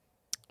me.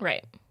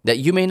 Right. That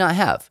you may not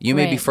have. You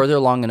may be further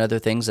along in other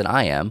things than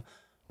I am,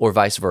 or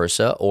vice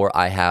versa, or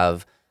I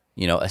have,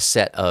 a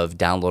set of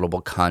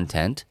downloadable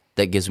content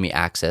that gives me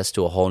access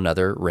to a whole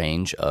nother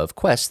range of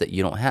quests that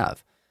you don't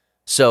have.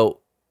 So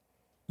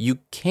you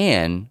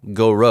can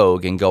go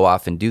rogue and go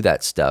off and do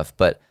that stuff.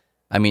 But,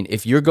 I mean,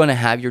 if you're going to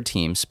have your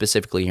team,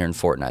 specifically here in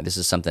Fortnite, this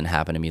is something that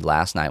happened to me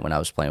last night when I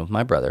was playing with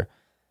my brother.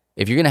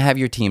 If you're going to have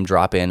your team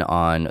drop in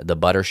on the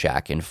Butter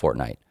Shack in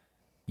Fortnite,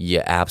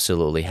 you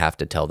absolutely have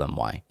to tell them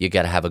why. You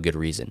got to have a good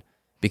reason.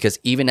 Because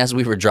even as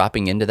we were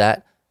dropping into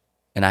that,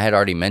 and I had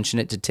already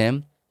mentioned it to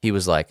Tim, he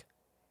was like,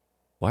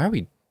 why are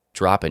we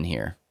dropping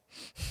here?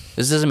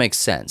 This doesn't make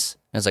sense. And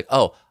I was like,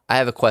 oh, I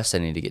have a quest I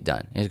need to get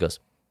done. And he goes,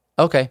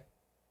 okay.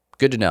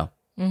 Good to know.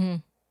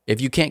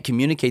 If you can't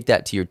communicate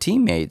that to your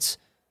teammates,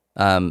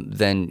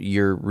 then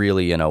you're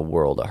really in a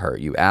world of hurt.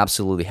 You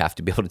absolutely have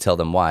to be able to tell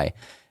them why.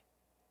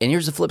 And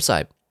here's the flip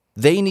side.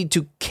 They need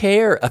to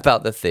care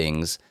about the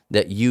things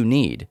that you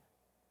need.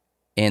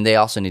 And they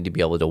also need to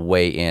be able to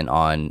weigh in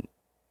on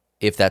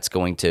if that's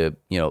going to,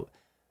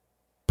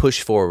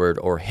 push forward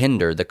or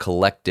hinder the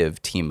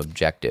collective team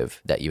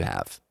objective that you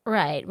have.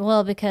 Right.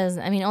 Well, because,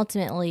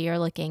 ultimately you're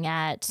looking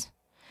at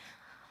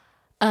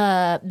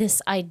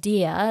this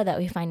idea that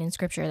we find in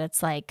scripture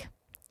that's like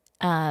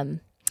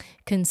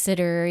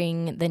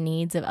considering the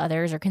needs of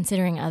others or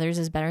considering others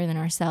as better than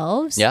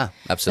ourselves. Yeah,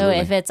 absolutely.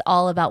 So if it's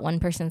all about one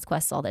person's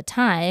quest all the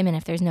time and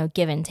if there's no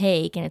give and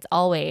take and it's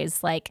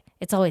always the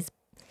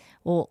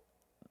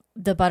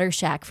Butter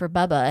Shack for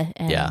Bubba.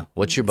 And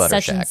what's your Butter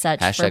such Shack? And such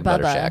Hashtag for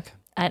Butter Bubba. Shack.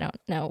 I don't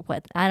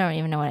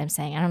even know what I'm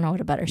saying. I don't know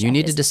what a Butter Shack is. You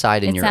need to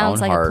decide in your own heart. It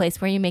sounds like a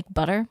place where you make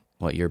butter.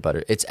 What your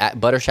butter?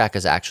 Butter Shack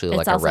is actually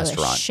like a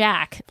restaurant. It's a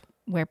shack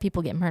where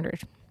people get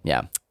murdered.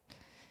 Yeah.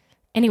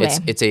 Anyway,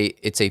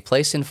 it's a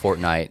place in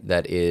Fortnite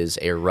that is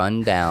a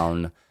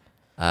rundown.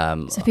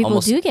 So people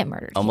do get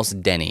murdered.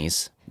 Almost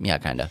Denny's. Yeah,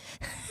 kind of.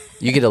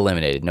 You get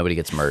eliminated. Nobody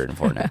gets murdered in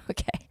Fortnite.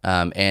 Okay.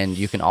 And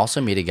you can also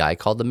meet a guy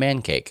called the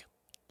Man Cake.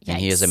 Yikes. And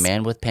he is a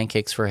man with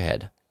pancakes for a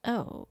head.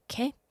 Oh,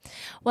 okay.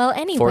 Well,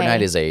 anyway.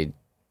 Fortnite is a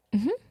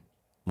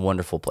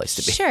wonderful place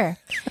to be. Sure.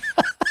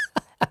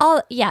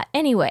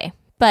 Anyway,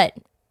 but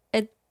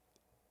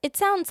it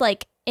sounds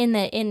like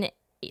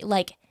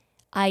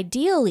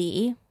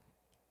ideally,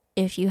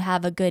 if you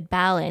have a good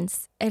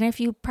balance, and if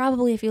you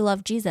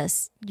love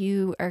Jesus,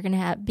 you are going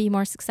to be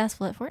more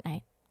successful at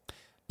Fortnite.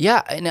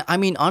 Yeah, and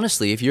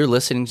honestly, if you're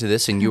listening to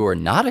this and you are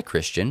not a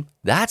Christian,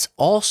 that's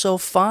also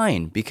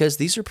fine because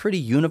these are pretty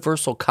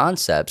universal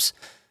concepts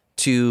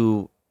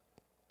to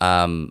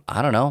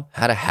I don't know,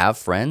 how to have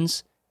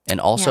friends and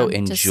also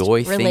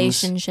enjoy things.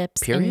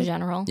 Relationships in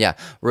general. Yeah.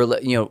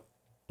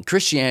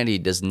 Christianity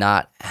does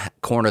not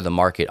corner the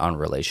market on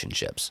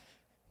relationships.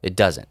 It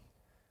doesn't.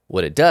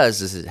 What it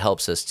does is it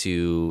helps us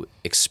to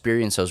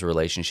experience those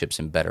relationships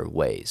in better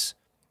ways.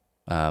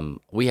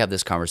 We have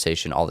this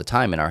conversation all the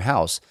time in our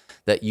house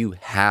that you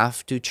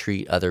have to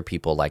treat other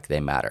people like they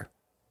matter.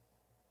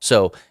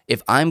 So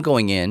if I'm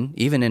going in,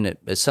 even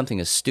in something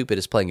as stupid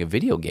as playing a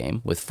video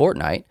game with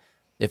Fortnite,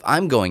 if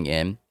I'm going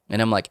in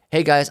and I'm like,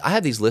 hey guys, I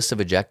have these lists of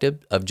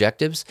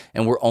objectives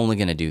and we're only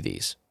going to do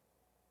these.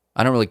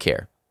 I don't really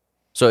care.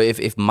 So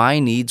if my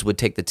needs would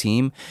take the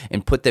team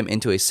and put them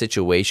into a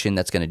situation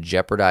that's going to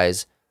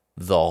jeopardize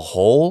the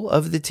whole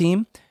of the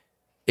team,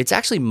 it's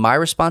actually my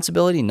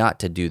responsibility not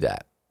to do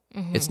that.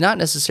 Mm-hmm. It's not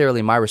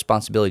necessarily my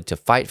responsibility to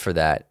fight for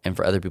that and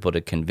for other people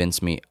to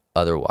convince me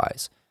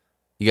otherwise.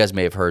 You guys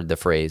may have heard the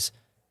phrase,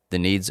 the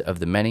needs of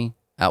the many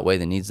outweigh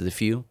the needs of the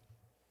few.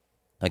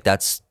 Like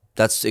that's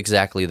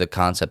exactly the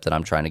concept that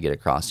I'm trying to get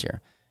across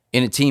here.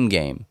 In a team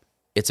game,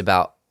 it's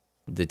about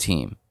the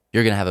team.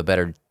 You're going to have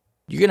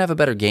a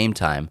better game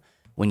time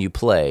when you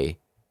play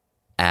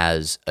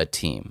as a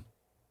team.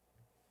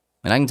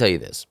 And I can tell you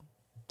this.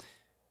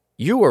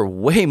 You are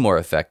way more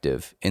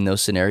effective in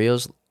those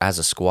scenarios as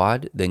a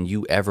squad than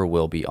you ever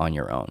will be on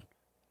your own.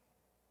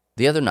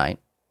 The other night,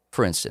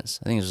 for instance,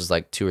 I think this was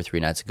like 2 or 3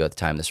 nights ago at the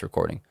time of this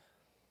recording,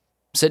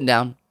 I'm sitting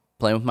down,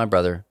 playing with my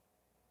brother,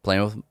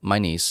 playing with my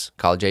niece,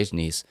 college-age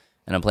niece,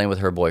 and I'm playing with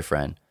her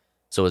boyfriend.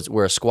 So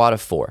we're a squad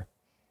of 4.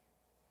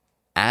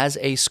 As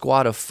a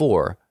squad of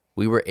 4,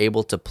 we were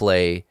able to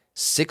play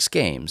 6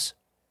 games,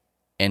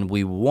 and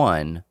we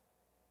won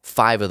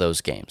 5 of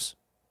those games.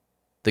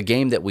 The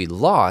game that we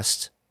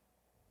lost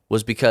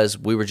was because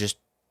we were just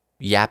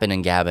yapping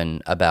and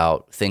gabbing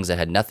about things that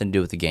had nothing to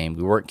do with the game.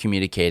 We weren't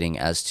communicating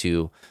as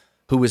to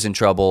who was in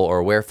trouble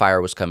or where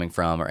fire was coming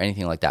from or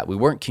anything like that. We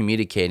weren't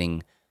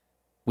communicating.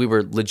 We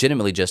were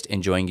legitimately just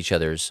enjoying each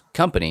other's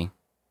company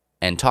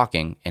and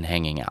talking and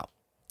hanging out.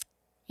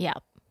 Yeah.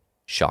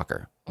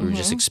 Shocker. We were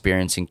just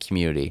experiencing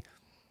community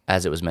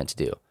as it was meant to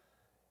do.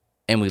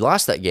 And we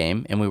lost that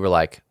game, and we were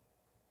like,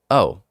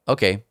 oh,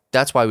 okay,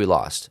 that's why we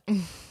lost.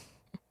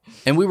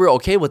 And we were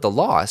okay with the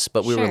loss,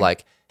 but we were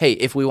like, hey,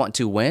 if we want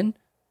to win,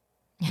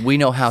 we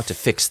know how to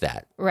fix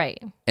that.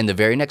 Right. And the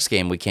very next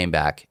game, we came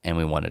back and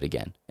we won it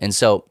again. And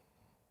so,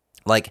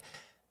 like,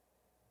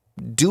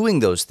 doing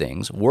those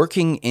things,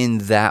 working in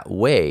that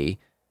way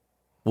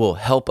will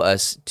help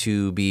us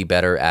to be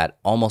better at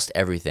almost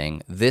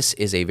everything. This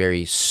is a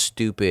very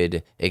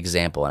stupid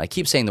example. And I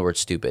keep saying the word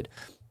stupid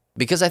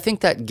because I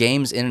think that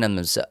games in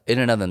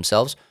and of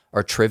themselves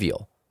are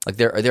trivial. Like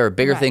there are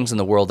bigger things in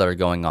the world that are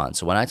going on.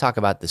 So when I talk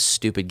about the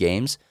stupid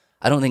games,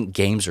 I don't think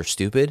games are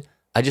stupid.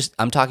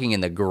 I'm talking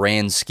in the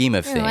grand scheme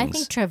of things. I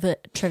think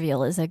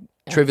trivial is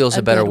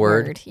a better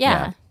word.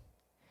 Yeah.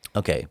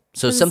 Okay.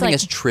 So something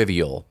as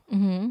trivial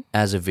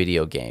as a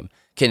video game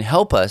can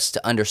help us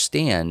to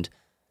understand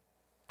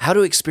how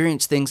to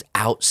experience things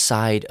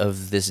outside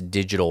of this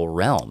digital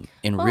realm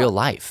in real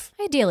life.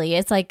 Ideally,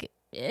 it's like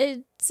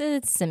it's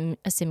a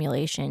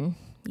simulation,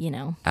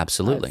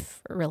 Absolutely.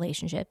 Of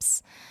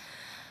relationships.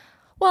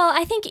 Well,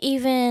 I think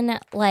even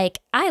like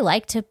I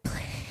like to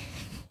play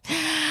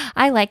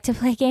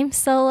games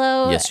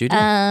solo. Yes, you do.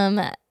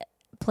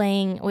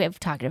 We have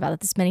talked about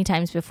this many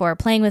times before.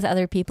 Playing with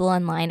other people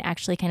online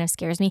actually kind of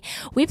scares me.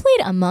 We played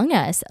Among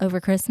Us over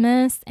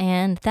Christmas,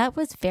 and that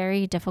was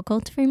very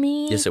difficult for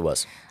me. Yes, it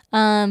was.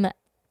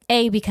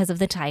 A, because of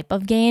the type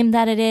of game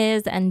that it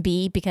is, and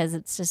B, because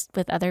it's just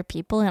with other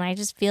people, and I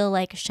just feel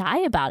like shy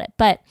about it.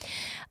 But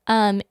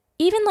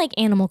even like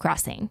Animal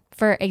Crossing,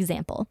 for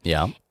example,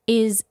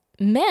 is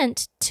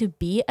meant to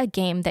be a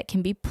game that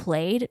can be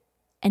played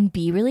and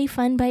be really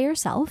fun by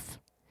yourself,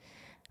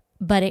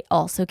 but it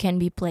also can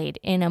be played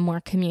in a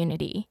more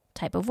community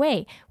type of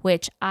way,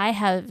 which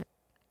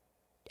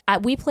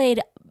we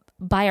played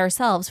by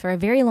ourselves for a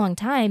very long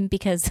time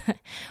because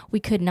we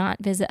could not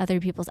visit other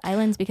people's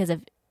islands because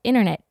of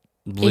internet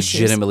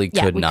legitimately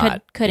issues.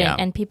 couldn't,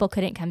 and people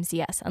couldn't come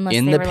see us unless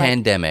in they the were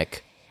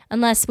pandemic.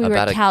 Unless we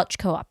were couch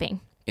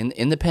co-oping.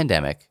 In the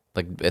pandemic,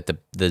 like at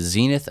the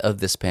zenith of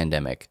this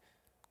pandemic,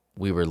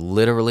 we were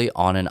literally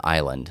on an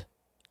island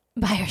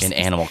by ourselves in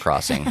Animal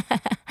Crossing.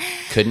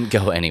 Couldn't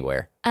go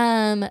anywhere.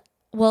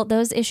 Well,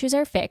 those issues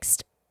are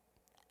fixed.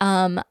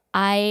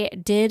 I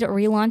did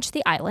relaunch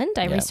the island.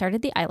 I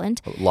restarted the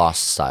island.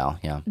 Lost style,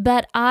 yeah.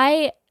 But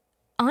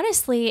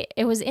honestly,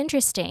 it was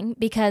interesting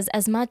because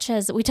as much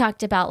as we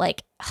talked about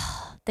like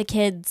the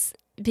kids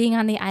being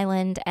on the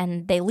island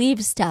and they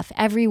leave stuff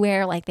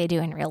everywhere like they do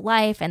in real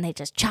life and they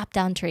just chop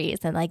down trees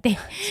and like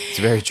it's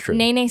very true.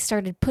 Nene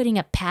started putting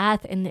a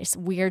path in this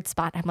weird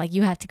spot. I'm like,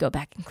 you have to go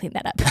back and clean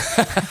that up.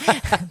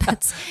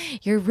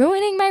 You're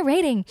ruining my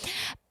rating.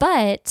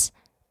 But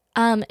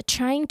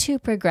trying to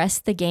progress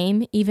the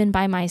game even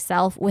by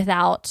myself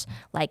without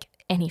like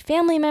any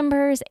family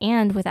members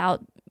and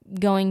without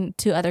going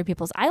to other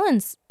people's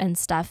islands and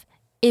stuff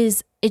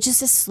it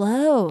just is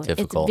slow.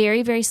 Difficult. It's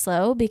very, very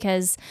slow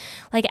because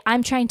like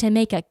I'm trying to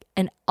make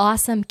an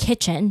awesome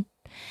kitchen.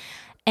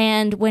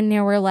 And when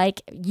there were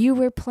like, you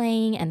were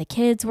playing and the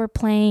kids were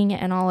playing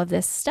and all of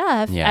this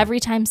stuff, every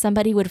time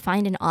somebody would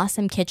find an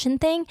awesome kitchen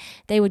thing,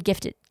 they would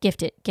gift it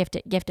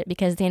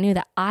because they knew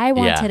that I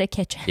wanted a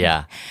kitchen.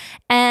 Yeah.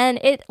 And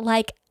it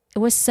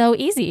was so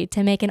easy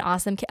to make an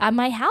awesome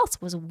my house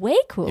was way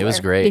cooler. It was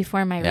great.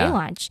 Before my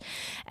relaunch.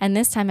 And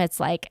this time it's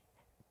like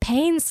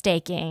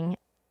painstaking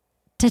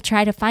to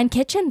try to find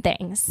kitchen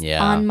things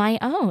on my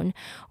own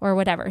or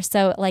whatever.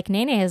 So like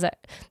Nene has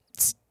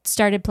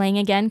started playing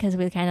again because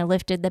we kind of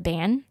lifted the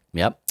ban.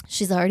 Yep.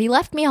 She's already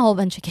left me a whole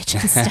bunch of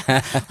kitchen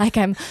stuff.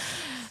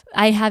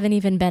 I haven't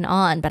even been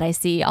on, but I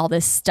see all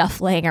this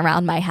stuff laying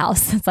around my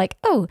house. It's like,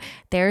 oh,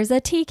 there's a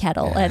tea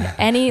kettle and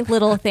any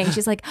little thing.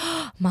 She's like,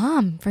 oh,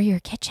 Mom, for your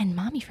kitchen,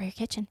 Mommy, for your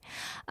kitchen.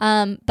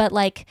 But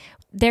like,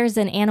 there's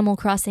an Animal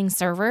Crossing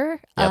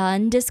server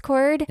on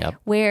Discord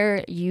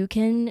where you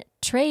can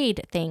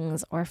trade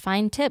things or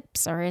find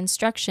tips or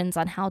instructions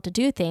on how to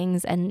do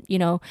things. And,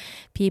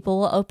 people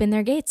will open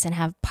their gates and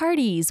have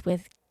parties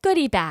with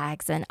goodie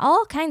bags and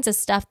all kinds of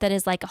stuff that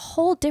is like a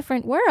whole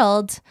different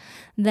world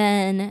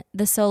than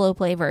the solo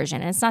play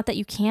version. And it's not that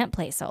you can't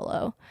play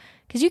solo,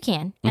 because you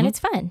can, and it's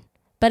fun.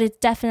 But it's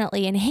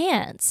definitely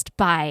enhanced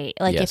by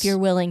if you're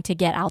willing to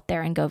get out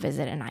there and go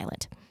visit an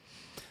island.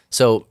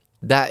 So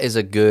that is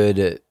a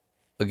good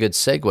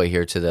segue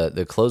here to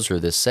the closer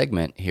of this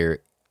segment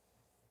here.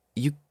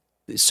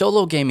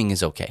 Solo gaming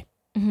is okay.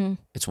 Mm-hmm.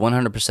 It's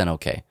 100%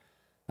 okay.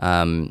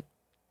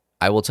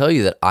 I will tell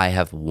you that I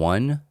have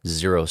won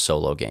 0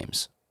 solo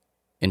games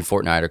in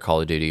Fortnite or Call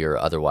of Duty or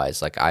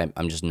otherwise. Like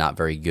I'm just not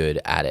very good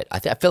at it. I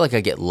feel like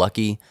I get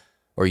lucky,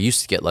 or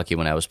used to get lucky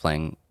when I was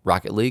playing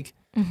Rocket League,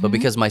 but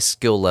because my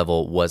skill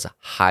level was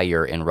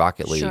higher in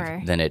Rocket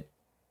League than it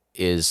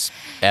is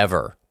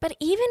ever. But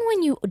even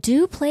when you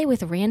do play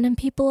with random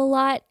people a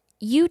lot,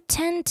 you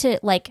tend to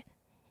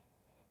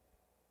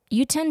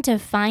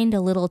find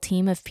a little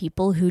team of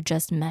people who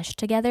just mesh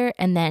together,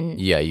 and then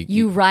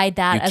you ride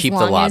that as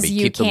long as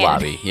you can. Keep the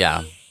lobby,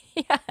 yeah.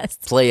 Yes.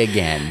 Play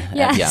again.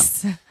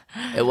 Yes.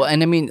 Well,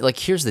 and I mean, like,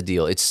 here's the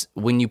deal. It's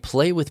when you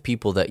play with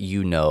people that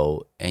you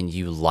know and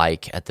you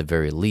like at the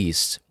very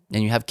least,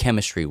 and you have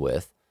chemistry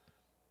with,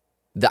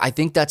 I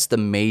think that's the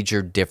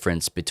major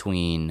difference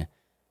between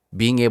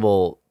being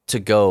able to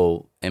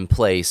go and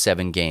play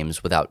 7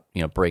 games without,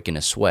 breaking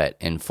a sweat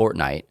in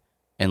Fortnite,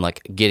 and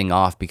like getting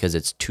off because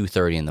it's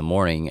 2:30 in the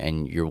morning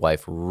and your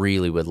wife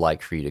really would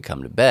like for you to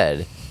come to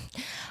bed.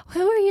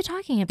 Who are you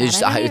talking about?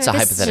 It's a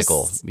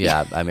hypothetical.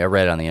 Yeah, I mean, I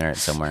read it on the internet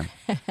somewhere.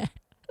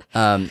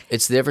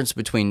 It's the difference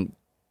between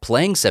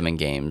playing 7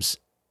 games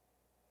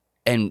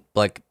and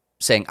like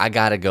saying, I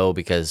gotta go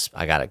because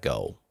I gotta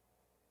go.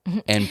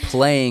 And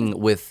playing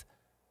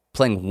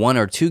 1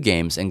 or 2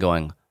 games and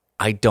going,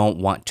 I don't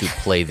want to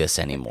play this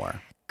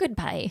anymore.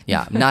 Goodbye.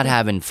 Yeah, not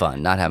having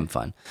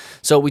fun.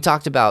 So we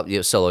talked about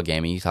solo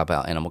gaming. You talked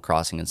about Animal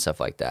Crossing and stuff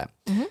like that.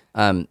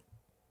 Mm-hmm.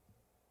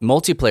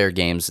 Multiplayer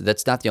games,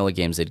 that's not the only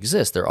games that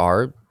exist. There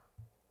are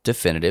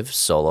definitive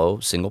solo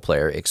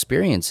single-player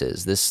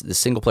experiences. The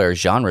single-player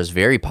genre is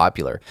very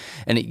popular,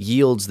 and it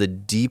yields the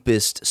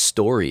deepest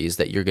stories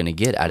that you're going to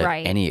get out of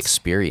any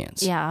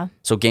experience. Yeah.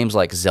 So games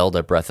like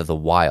Zelda Breath of the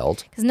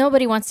Wild. Because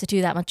nobody wants to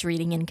do that much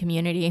reading in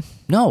Community.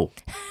 No.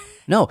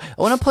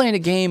 When I'm playing a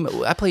game,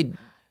 I played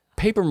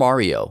Paper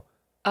Mario.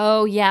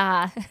 Oh,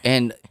 yeah.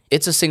 And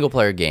it's a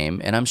single-player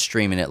game, and I'm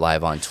streaming it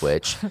live on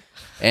Twitch.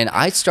 And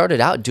I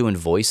started out doing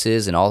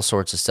voices and all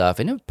sorts of stuff,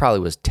 and it probably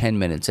was 10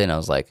 minutes in. I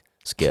was like,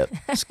 skip.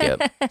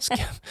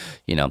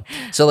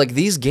 So like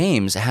these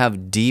games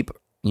have deep,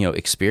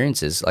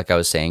 experiences. Like I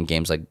was saying,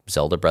 games like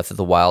Zelda Breath of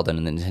the Wild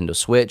on the Nintendo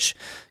Switch,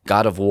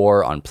 God of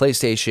War on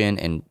PlayStation,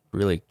 and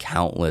really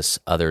countless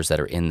others that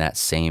are in that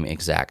same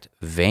exact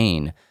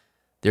vein.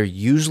 They're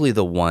usually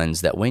the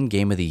ones that win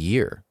Game of the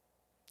Year.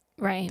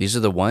 Right. These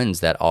are the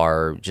ones that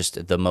are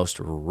just the most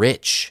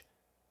rich,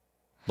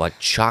 like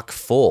chock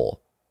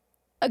full.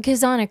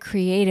 Because on a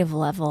creative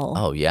level.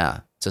 Oh,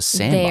 yeah. It's a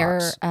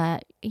sandbox.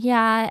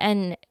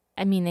 And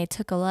I mean, they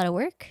took a lot of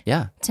work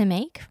to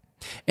make.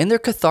 And they're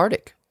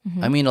cathartic.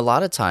 Mm-hmm. I mean, a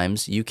lot of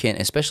times you can,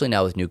 especially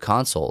now with new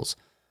consoles,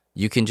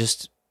 you can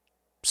just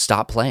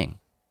stop playing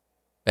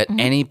at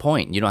any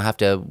point. You don't have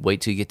to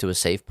wait till you get to a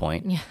save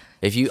point. Yeah.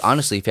 If you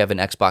have an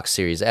Xbox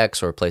Series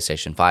X or a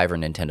PlayStation 5 or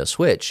Nintendo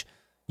Switch,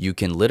 you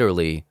can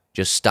literally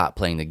just stop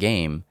playing the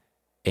game,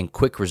 and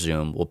quick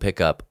resume will pick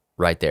up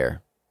right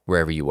there,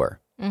 wherever you were,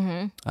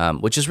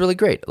 which is really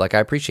great. Like, I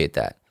appreciate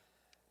that.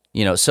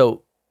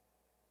 So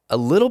a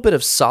little bit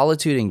of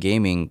solitude in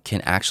gaming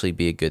can actually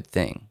be a good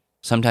thing.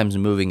 Sometimes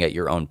moving at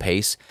your own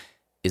pace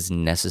is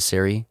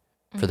necessary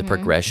for the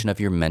progression of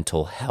your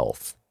mental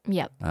health.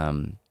 Yep.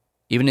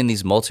 Even in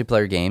these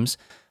multiplayer games,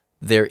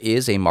 there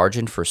is a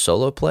margin for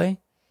solo play.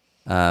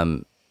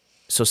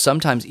 So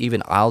sometimes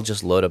even I'll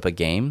just load up a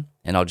game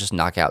and I'll just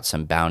knock out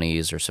some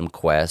bounties or some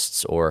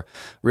quests or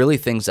really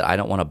things that I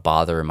don't want to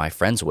bother my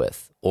friends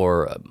with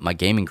or my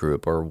gaming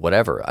group or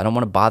whatever. I don't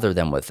want to bother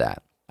them with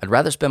that. I'd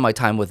rather spend my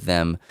time with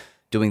them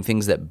doing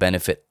things that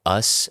benefit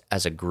us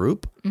as a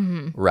group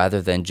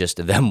rather than just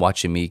them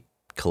watching me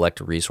collect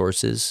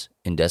resources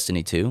in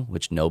Destiny 2,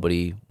 which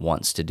nobody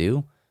wants to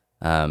do.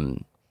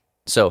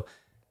 So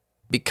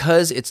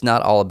because it's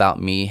not all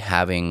about me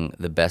having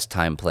the best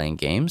time playing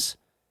games,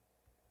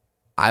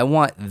 I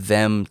want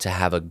them to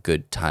have a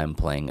good time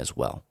playing as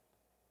well.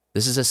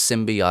 This is a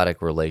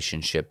symbiotic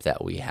relationship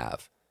that we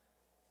have.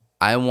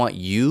 I want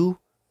you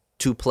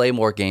to play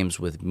more games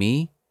with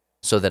me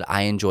so that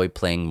I enjoy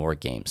playing more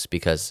games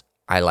because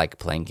I like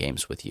playing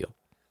games with you.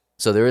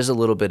 So there is a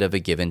little bit of a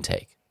give and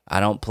take. I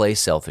don't play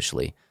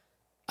selfishly.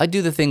 I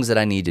do the things that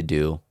I need to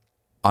do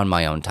on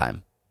my own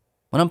time.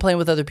 When I'm playing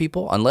with other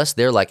people, unless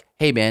they're like,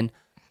 hey man,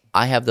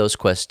 I have those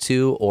quests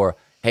too, or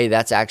hey,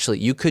 that's actually,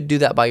 you could do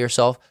that by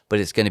yourself, but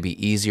it's going to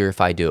be easier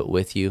if I do it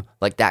with you,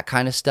 like that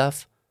kind of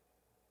stuff,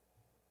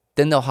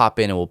 then they'll hop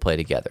in and we'll play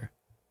together.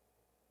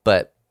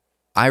 But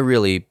I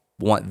really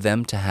want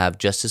them to have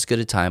just as good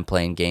a time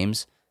playing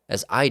games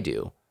as I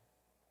do.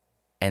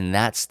 And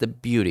that's the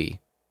beauty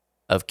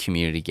of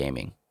community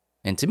gaming.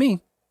 And to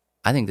me,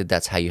 I think that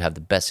that's how you have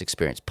the best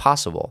experience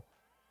possible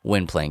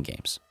when playing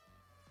games.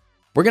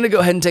 We're going to go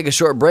ahead and take a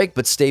short break,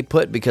 but stay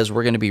put because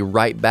we're going to be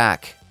right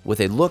back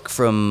with a look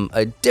from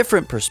a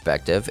different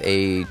perspective,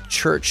 a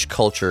church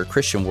culture,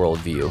 Christian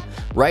worldview,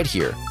 right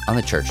here on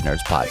the Church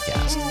Nerds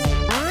Podcast.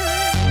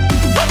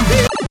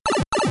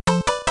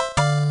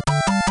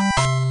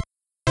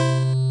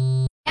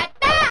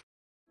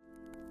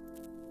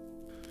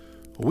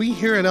 We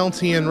here at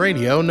LTN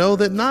Radio know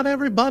that not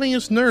everybody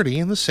is nerdy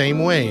in the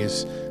same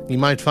ways. You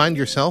might find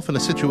yourself in a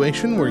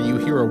situation where you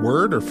hear a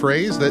word or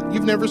phrase that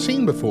you've never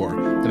seen before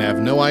and have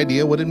no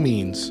idea what it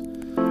means.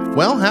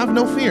 Well, have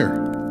no fear.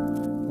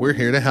 We're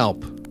here to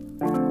help.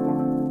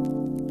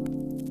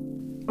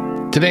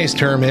 Today's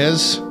term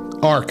is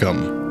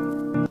Arkham.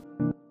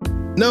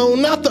 No,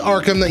 not the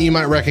Arkham that you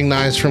might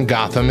recognize from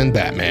Gotham and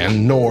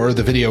Batman, nor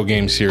the video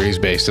game series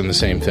based on the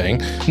same thing.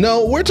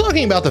 No, we're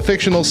talking about the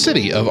fictional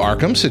city of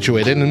Arkham,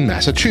 situated in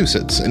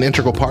Massachusetts, an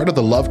integral part of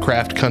the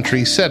Lovecraft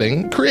Country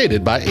setting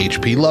created by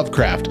H.P.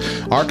 Lovecraft.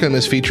 Arkham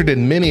is featured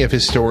in many of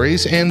his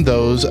stories and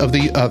those of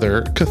the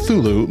other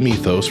Cthulhu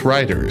mythos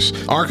writers.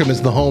 Arkham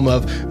is the home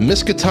of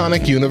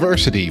Miskatonic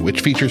University,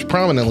 which features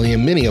prominently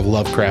in many of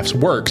Lovecraft's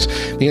works.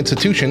 The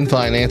institution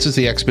finances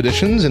the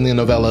expeditions in the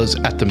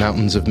novellas At the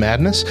Mountains of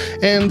Madness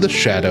and The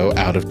Shadow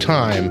Out of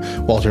Time.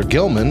 Walter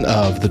Gilman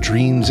of The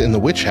Dreams in the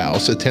Witch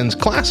House attends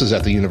classes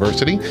at the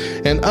university,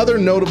 and other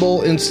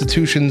notable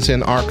institutions in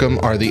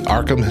Arkham are the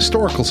Arkham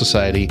Historical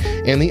Society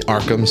and the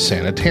Arkham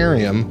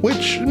Sanitarium,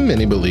 which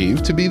many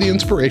believe to be the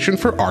inspiration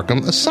for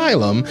Arkham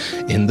Asylum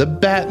in the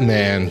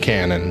Batman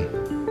canon.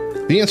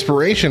 The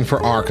inspiration for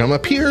Arkham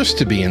appears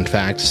to be, in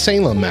fact,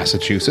 Salem,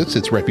 Massachusetts,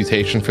 its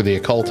reputation for the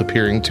occult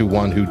appearing to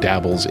one who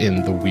dabbles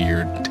in the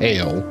weird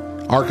tale.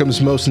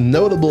 Arkham's most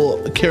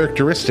notable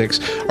characteristics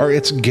are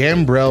its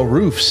gambrel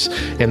roofs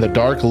and the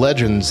dark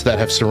legends that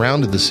have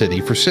surrounded the city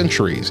for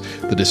centuries.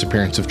 The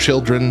disappearance of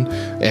children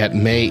at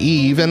May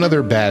Eve and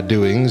other bad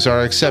doings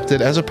are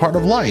accepted as a part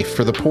of life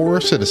for the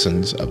poorer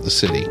citizens of the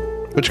city.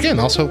 Which again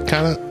also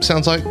kind of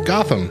sounds like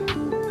Gotham.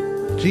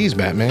 Jeez,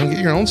 Batman, get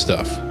your own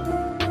stuff.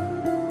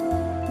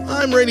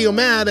 I'm Radio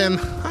Mad, and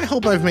I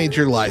hope I've made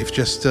your life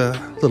just a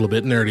little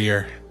bit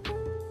nerdier.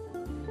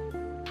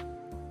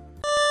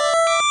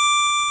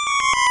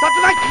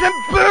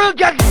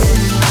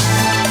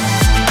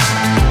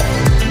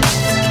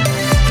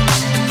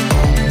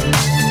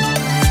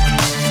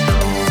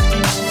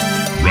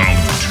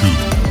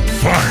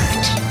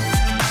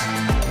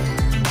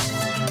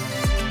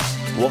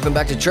 Welcome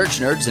back to Church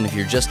Nerds, and if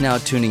you're just now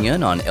tuning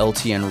in on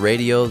LTN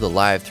Radio, the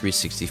Live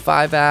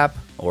 365 app,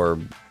 or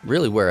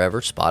really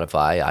wherever,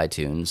 Spotify,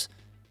 iTunes,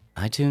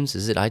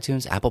 is it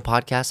iTunes? Apple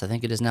Podcasts, I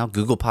think it is now,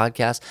 Google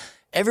Podcasts.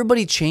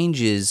 Everybody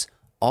changes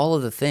all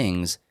of the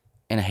things,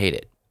 and I hate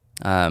it.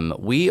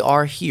 We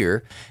are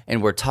here,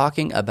 and we're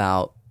talking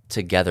about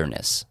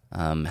togetherness,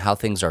 how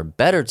things are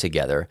better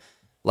together.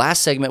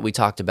 Last segment, we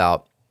talked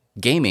about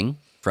gaming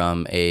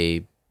from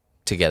a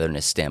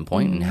togetherness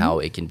standpoint and how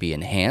it can be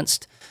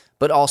enhanced,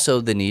 but also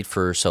the need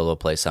for solo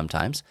play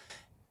sometimes.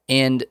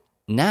 And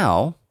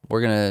now we're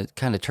going to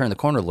kind of turn the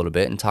corner a little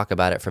bit and talk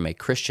about it from a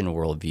Christian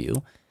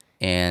worldview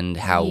and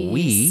how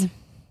we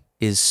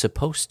is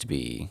supposed to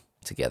be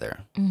together.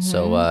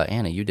 So,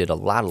 Anna, you did a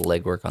lot of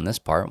legwork on this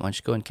part. Why don't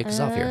you go and kick us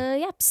off here?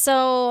 Yep.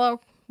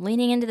 So,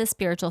 leaning into the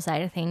spiritual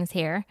side of things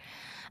here.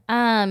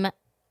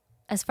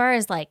 As far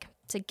as like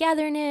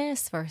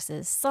togetherness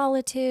versus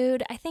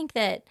solitude, I think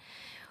that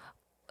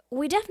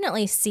we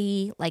definitely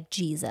see like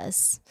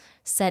Jesus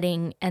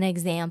setting an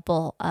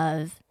example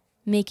of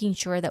making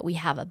sure that we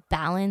have a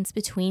balance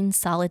between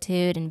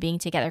solitude and being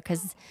together.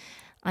 Because,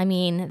 I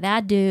mean,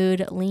 that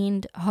dude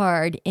leaned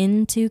hard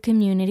into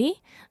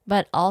community,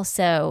 but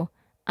also,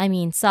 I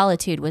mean,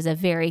 solitude was a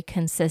very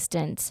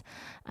consistent,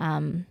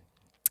 thing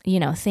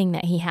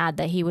that he had,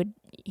 that he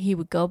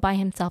would go by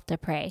himself to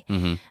pray.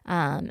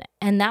 And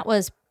that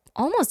was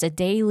almost a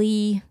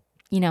daily,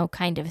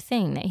 kind of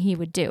thing that he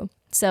would do.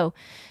 So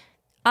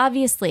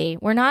obviously,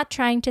 we're not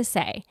trying to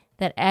say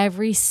that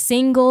every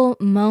single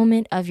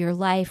moment of your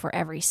life or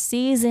every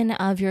season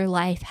of your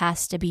life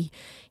has to be,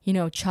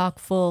 chock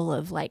full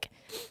of like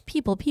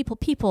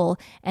people,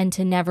 and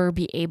to never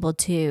be able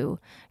to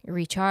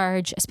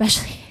recharge,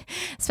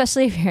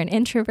 especially if you're an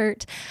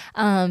introvert.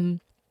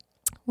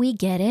 We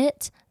get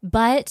it,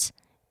 but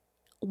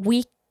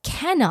we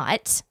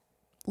cannot,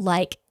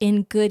 like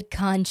in good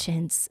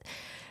conscience,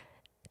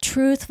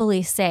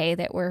 truthfully say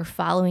that we're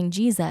following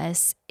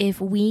Jesus if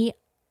we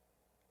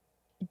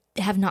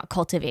have not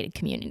cultivated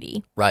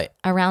community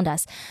around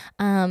us.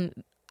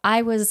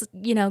 I was,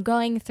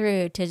 going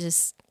through to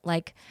just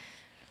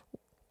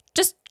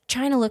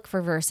trying to look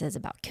for verses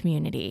about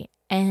community.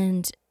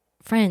 And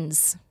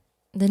friends,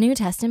 the New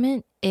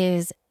Testament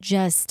is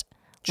just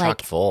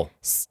chock full.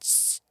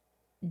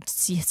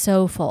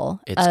 So full.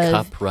 Its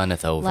cup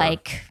runneth over.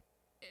 Like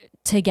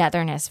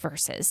togetherness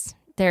verses.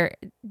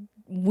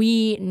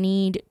 We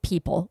need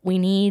people.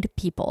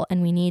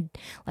 And we need,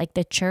 like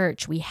the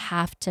church, we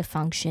have to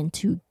function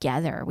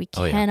together. We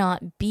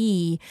cannot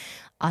be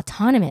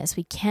autonomous.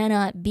 We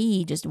cannot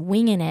be just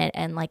winging it,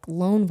 and like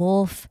lone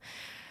wolf.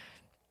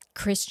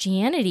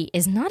 Christianity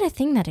is not a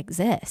thing that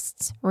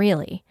exists,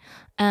 really.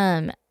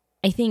 I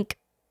think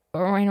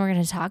when we're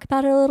going to talk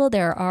about it a little,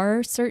 there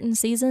are certain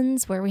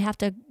seasons where we have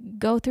to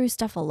go through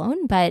stuff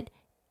alone, but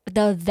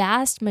the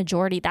vast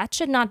majority, that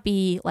should not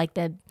be like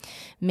the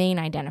main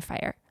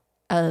identifier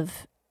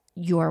of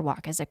your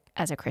walk as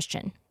a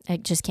Christian.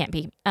 It just can't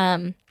be.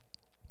 I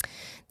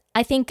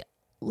think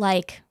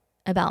like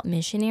about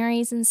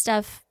missionaries and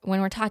stuff,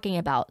 when we're talking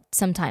about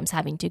sometimes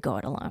having to go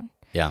it alone.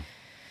 Yeah.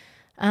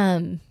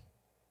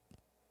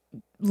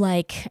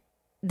 Like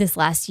this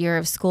last year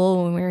of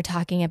school, when we were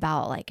talking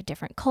about like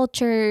different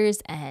cultures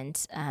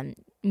and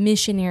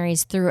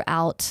missionaries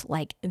throughout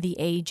like the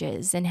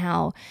ages, and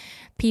how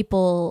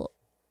people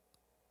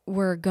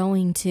were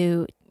going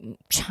to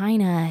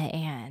China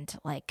and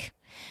like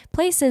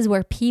places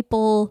where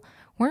people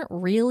weren't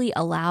really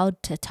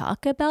allowed to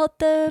talk about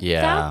the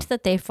fact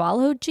that they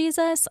followed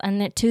Jesus.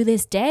 And to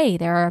this day,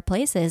 there are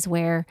places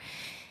where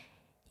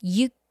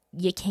you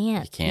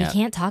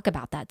can't talk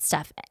about that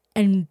stuff.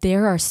 And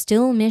there are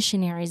still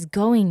missionaries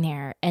going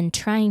there and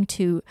trying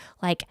to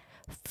like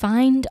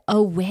find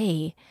a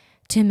way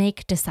to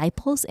make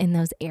disciples in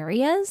those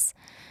areas.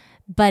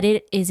 But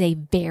it is a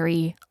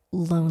very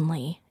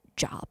lonely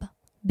job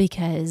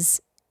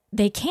because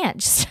they can't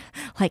just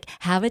like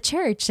have a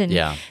church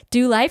and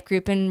do life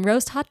group and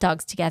roast hot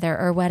dogs together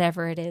or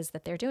whatever it is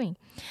that they're doing.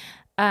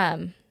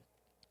 But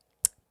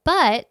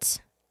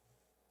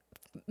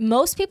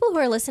most people who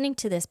are listening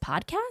to this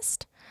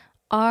podcast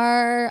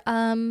are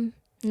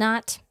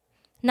not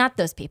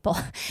those people.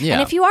 Yeah.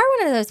 And if you are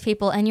one of those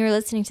people and you're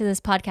listening to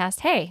this podcast,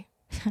 hey,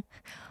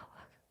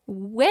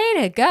 way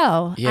to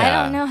go. Yeah.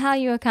 I don't know how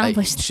you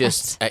accomplished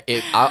that.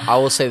 I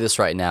will say this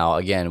right now.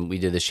 Again, we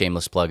did the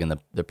shameless plug in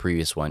the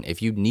previous one.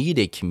 If you need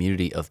a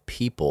community of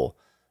people,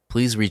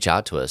 please reach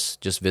out to us.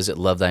 Just visit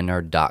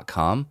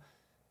lovethynerd.com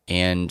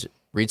and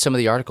read some of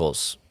the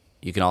articles.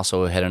 You can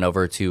also head on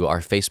over to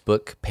our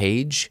Facebook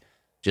page.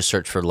 Just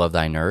search for Love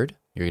Thy Nerd.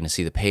 You're going to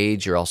see the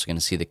page. You're also going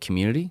to see the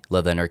community,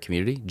 Love Thy Nerd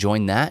community.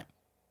 Join that.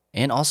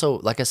 And also,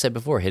 like I said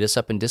before, hit us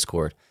up in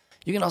Discord.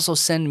 You can also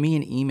send me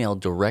an email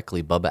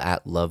directly,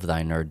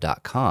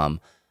 bubba@lovethynerd.com,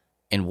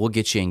 and we'll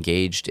get you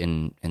engaged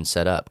and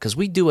set up. Because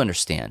we do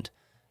understand.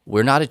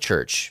 We're not a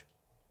church.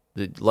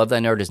 Love Thy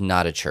Nerd is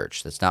not a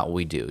church. That's not what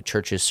we do.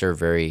 Churches serve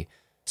very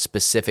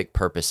specific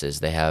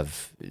purposes. They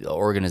have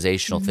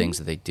organizational things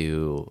that they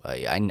do.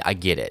 I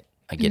get it.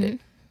 I get it.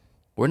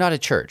 We're not a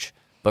church.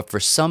 But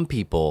for some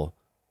people,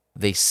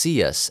 they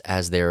see us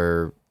as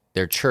their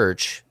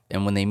church,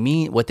 and when they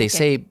mean what they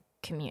say,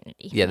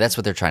 community. Yeah, that's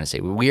what they're trying to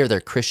say. We are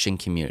their Christian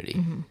community.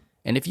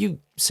 And if you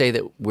say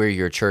that we're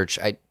your church,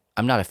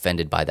 I'm not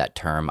offended by that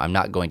term. I'm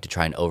not going to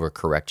try and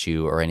overcorrect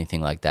you or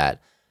anything like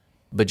that.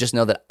 But just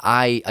know that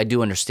I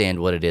do understand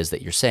what it is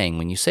that you're saying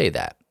when you say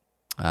that.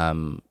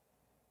 And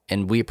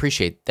we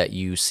appreciate that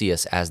you see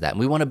us as that. And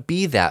we want to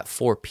be that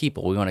for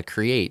people. We want to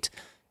create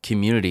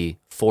community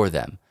for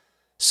them.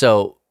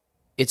 So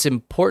it's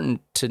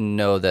important to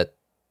know that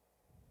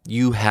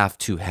you have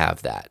to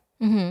have that.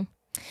 Well,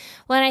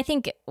 and I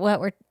think what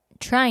we're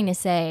trying to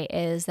say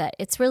is that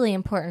it's really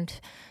important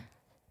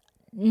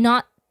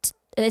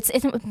it's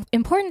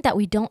important that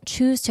we don't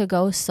choose to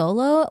go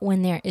solo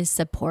when there is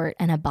support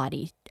and a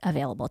body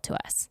available to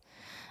us.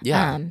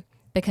 Yeah.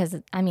 Because,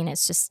 I mean,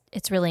 it's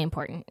really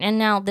important. And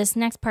now this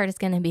next part is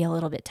going to be a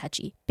little bit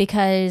touchy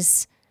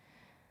because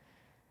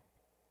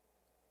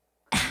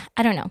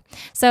I don't know.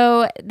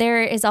 So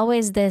there is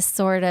always this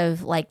sort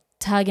of like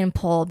tug and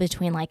pull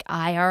between like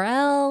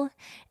IRL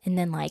and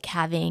then like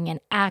having an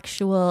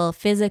actual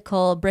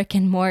physical brick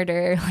and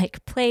mortar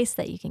like place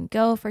that you can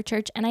go for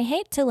church. And I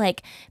hate to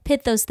like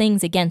pit those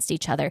things against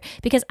each other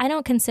because I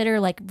don't consider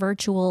like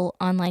virtual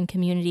online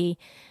community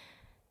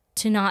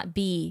to not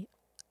be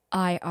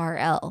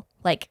IRL,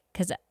 like,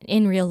 because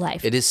in real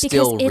life, it is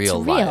still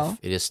real life.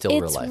 It is still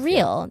real life. It's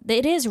real. Yeah.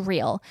 It is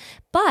real.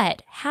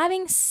 But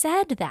having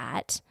said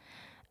that,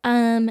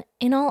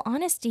 in all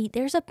honesty,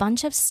 there's a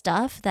bunch of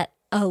stuff that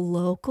a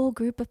local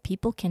group of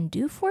people can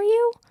do for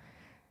you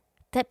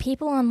that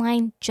people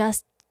online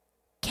just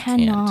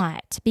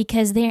cannot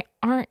because they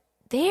aren't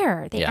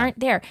there. They aren't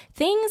there.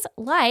 Things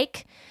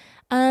like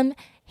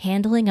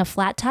handling a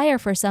flat tire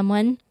for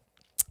someone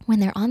when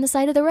they're on the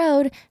side of the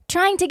road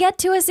trying to get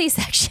to a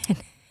C-section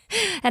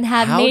and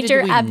have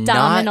major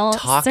abdominal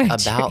surgery. How did we not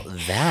talk about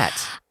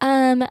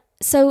that?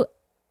 So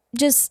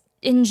just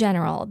in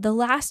general, the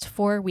last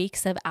 4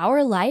 weeks of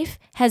our life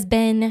has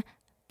been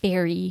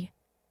very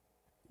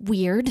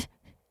weird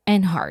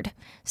and hard.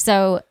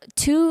 So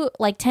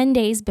 10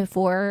 days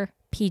before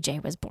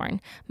PJ was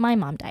born, my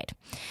mom died.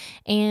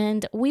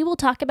 And we will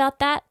talk about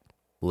that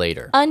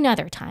later.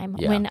 Another time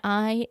when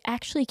I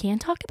actually can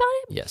talk about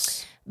it.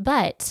 Yes.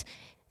 But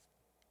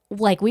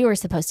like we were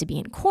supposed to be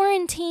in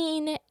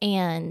quarantine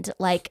and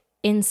like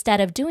instead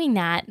of doing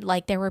that,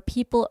 like there were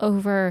people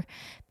over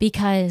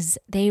because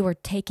they were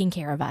taking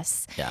care of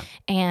us. Yeah.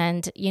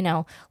 And,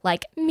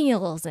 like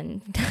meals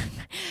and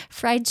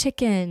fried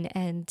chicken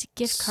and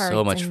gift cards.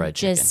 So much and fried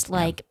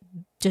chicken.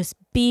 Just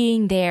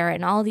being there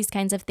and all these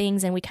kinds of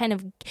things. And we kind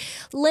of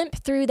limp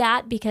through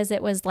that because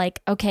it was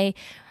like, okay,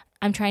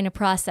 I'm trying to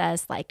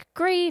process like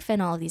grief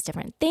and all of these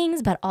different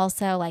things, but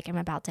also like I'm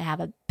about to have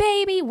a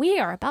baby. We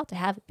are about to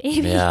have a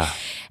baby. Yeah.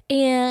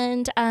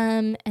 And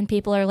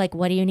people are like,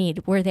 what do you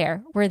need? We're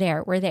there.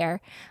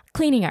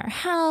 Cleaning our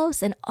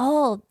house and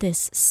all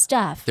this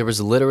stuff. There was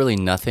literally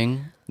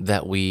nothing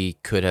that we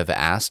could have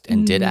asked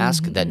and did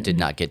ask that did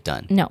not get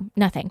done. No,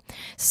 nothing.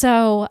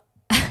 So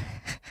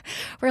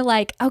we're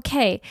like,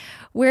 okay,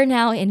 we're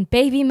now in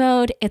baby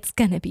mode. It's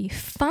going to be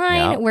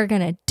fine. Yep. We're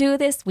going to do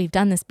this. We've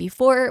done this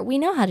before. We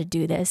know how to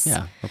do this.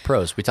 Yeah, we're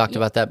pros. We talked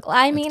about that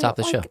at the top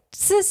of the show.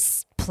 It's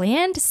this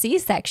planned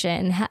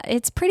C-section.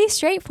 It's pretty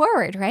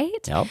straightforward,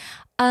 right? Yep.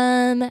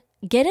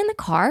 Get in the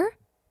car.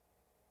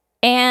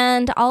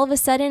 And all of a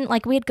sudden,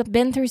 like we had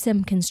been through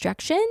some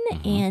construction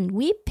and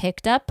we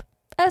picked up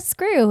a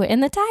screw in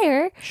the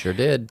tire. Sure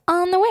did.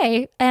 On the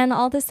way. And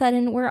all of a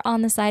sudden, we're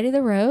on the side of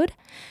the road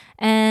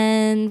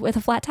and with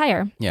a flat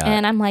tire. Yeah.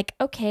 And I'm like,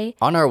 okay.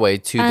 On our way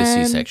to the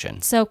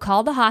C-section. So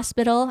call the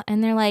hospital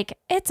and they're like,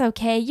 it's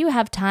okay. You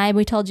have time.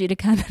 We told you to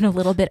come in a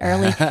little bit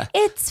early.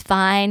 It's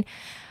fine.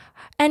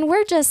 And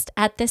we're just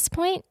at this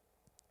point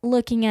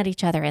looking at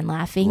each other and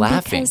laughing.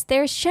 Because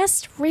there's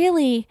just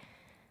really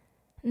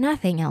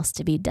nothing else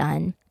to be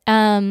done.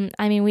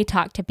 We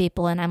talked to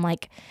people and I'm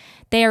like,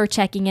 they are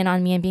checking in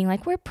on me and being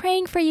like, we're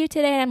praying for you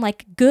today. And I'm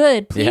like,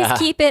 good, please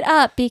keep it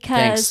up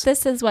because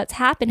this is what's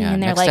happening. Yeah,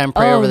 and they're next like, time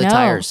pray over the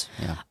tires.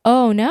 Yeah.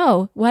 Oh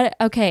no. What?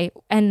 Okay.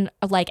 And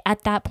like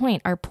at that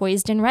point are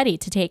poised and ready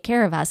to take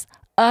care of us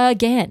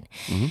again.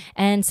 Mm-hmm.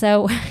 And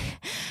so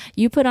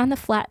you put on the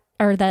flat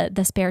or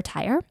the spare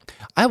tire.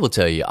 I will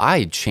tell you,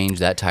 I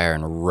changed that tire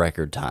in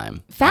record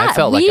time. I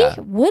felt we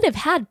would have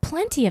had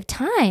plenty of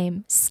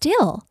time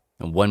still.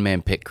 A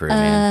one-man pit crew,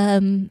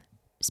 man.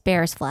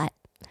 Spares flat.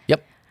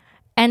 Yep.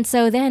 And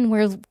so then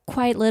we're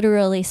quite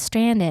literally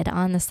stranded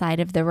on the side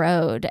of the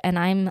road. And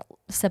I'm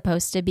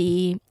supposed to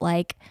be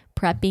like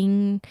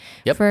prepping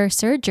for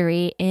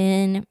surgery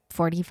in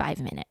 45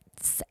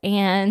 minutes.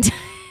 And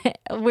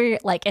we're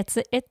like, it's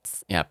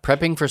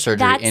prepping for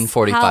surgery in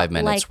 45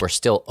 minutes. We're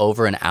still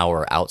over an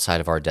hour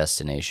outside of our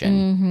destination.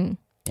 Mm-hmm.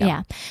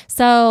 Yeah.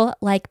 So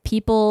like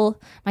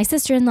my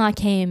sister-in-law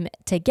came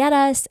to get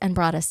us and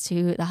brought us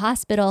to the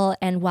hospital.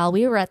 And while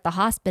we were at the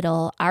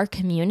hospital, our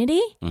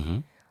community,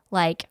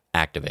 like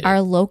activated,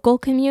 our local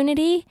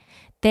community,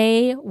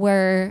 they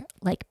were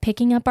like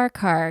picking up our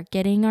car,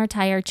 getting our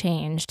tire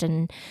changed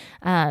and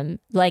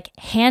like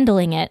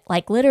handling it.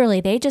 Like literally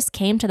they just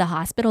came to the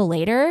hospital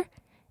later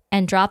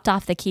and dropped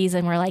off the keys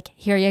and were like,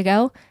 here you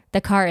go. The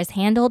car is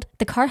handled.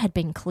 The car had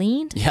been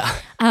cleaned. Yeah.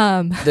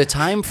 The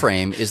time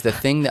frame is the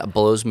thing that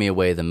blows me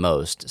away the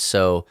most.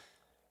 So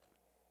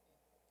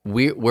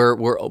we're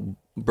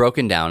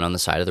broken down on the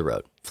side of the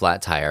road,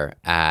 flat tire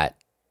at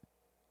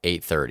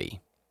 8:30,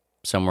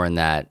 somewhere in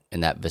that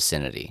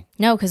vicinity.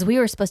 No, because we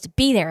were supposed to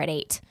be there at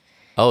 8.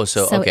 Oh,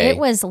 so okay. It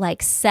was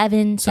like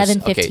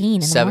 7:15 in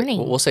the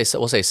morning. We'll say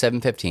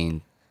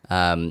 7:15.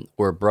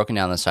 We're broken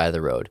down on the side of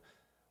the road.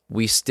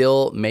 We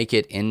still make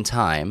it in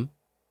time,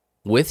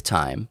 with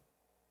time,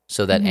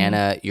 so that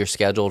Anna, you're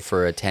scheduled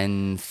for a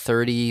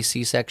 10:30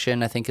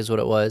 C-section, I think is what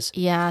it was.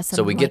 Yeah,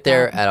 so we get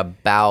there at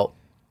about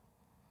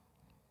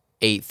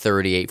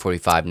 8:30,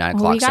 8:45, 9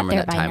 o'clock, somewhere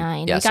in that time.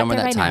 9. Yeah, somewhere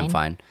in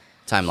that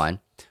timeline.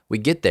 We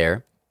get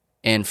there,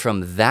 and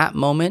from that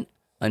moment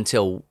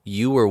until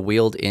you were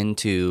wheeled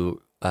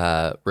into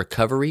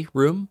recovery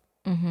room,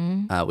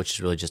 which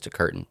is really just a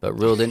curtain, but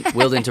wheeled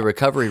into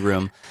recovery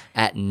room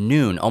at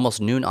noon, almost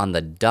noon on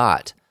the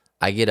dot.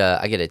 I get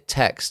a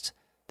text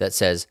that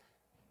says,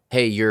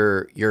 "Hey,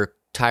 your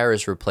tire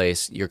is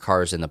replaced. Your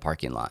car is in the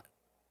parking lot."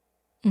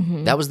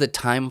 That was the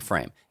time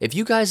frame. If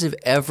you guys have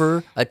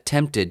ever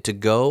attempted to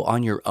go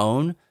on your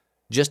own,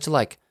 just to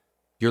like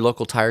your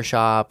local tire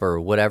shop or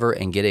whatever,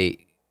 and get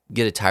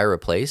a tire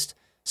replaced,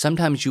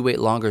 Sometimes you wait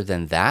longer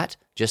than that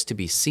just to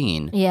be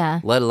seen,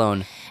 let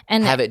alone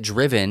and have it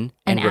driven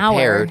and an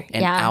repaired hour,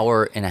 an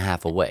hour and a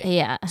half away.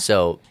 Yeah.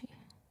 So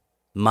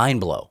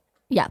mind blow.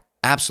 Yeah.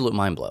 Absolute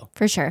mind blow.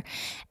 For sure.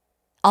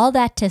 All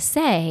that to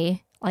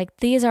say, like,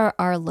 these are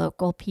our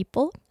local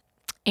people,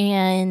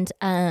 and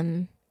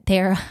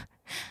they're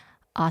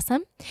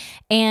awesome.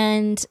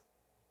 And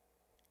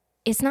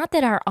it's not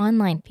that our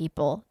online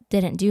people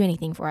didn't do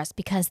anything for us,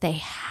 because they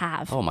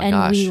have. Oh my and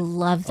gosh. we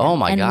love them. Oh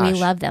my gosh. We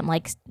love them.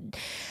 Like,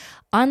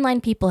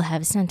 online people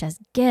have sent us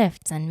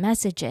gifts and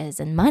messages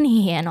and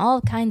money and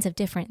all kinds of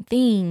different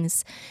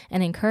things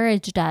and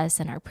encouraged us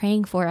and are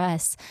praying for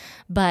us,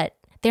 but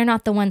they're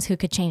not the ones who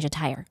could change a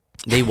tire.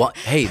 They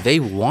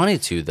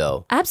wanted to,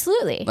 though.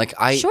 Absolutely. Like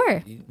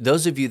sure.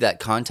 Those of you that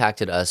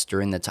contacted us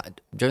during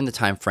the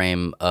time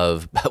frame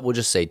of, we'll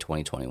just say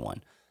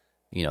 2021,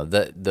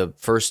 the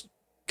first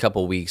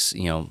couple weeks,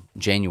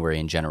 January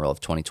in general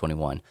of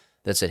 2021,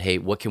 that said, hey,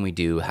 what can we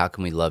do? How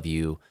can we love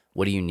you?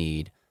 What do you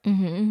need?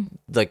 Mm-hmm.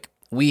 Like,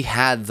 we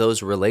had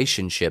those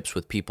relationships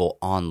with people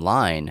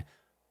online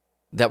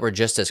that were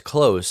just as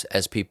close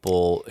as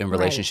people in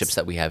relationships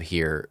that we have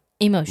here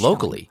emotionally,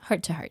 locally,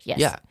 heart to heart. Yes.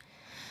 Yeah.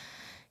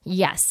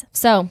 Yes.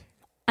 So,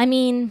 I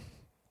mean,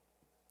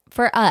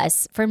 for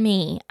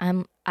me,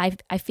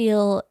 I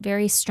feel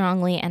very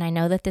strongly, and I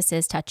know that this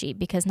is touchy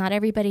because not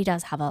everybody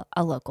does have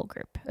a local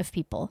group of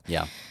people.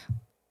 Yeah.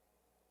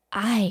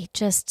 I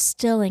just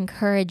still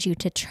encourage you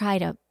to try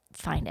to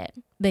find it,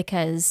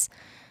 because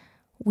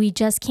we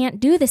just can't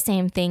do the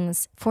same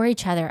things for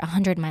each other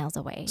 100 miles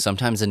away.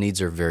 Sometimes the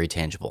needs are very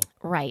tangible.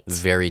 Right.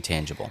 Very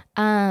tangible.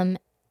 And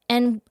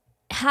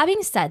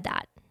having said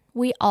that,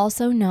 we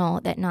also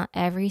know that not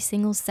every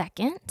single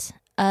second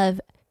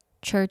of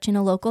church in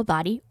a local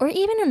body, or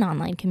even an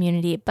online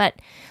community,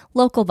 but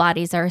local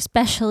bodies are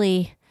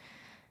especially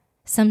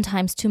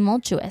sometimes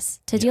tumultuous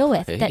to deal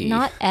with. Hey. That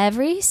not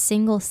every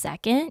single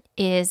second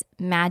is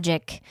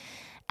magic.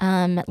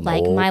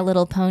 Like My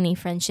Little Pony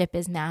friendship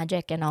is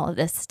magic and all of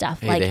this stuff.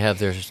 Hey, like, they have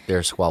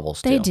their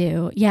squabbles too. They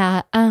do.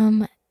 Yeah.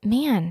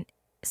 Man,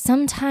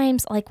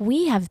 sometimes, like,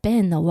 we have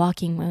been the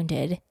walking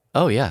wounded.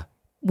 Oh, yeah.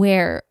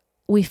 Where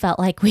we felt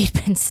like we'd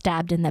been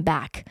stabbed in the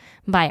back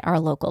by our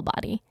local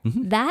body.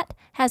 Mm-hmm. That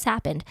has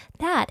happened.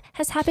 That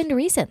has happened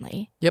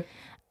recently. Yep.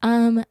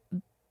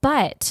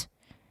 But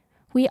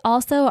we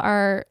also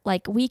are,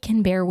 like, we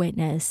can bear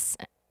witness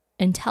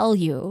and tell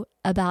you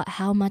about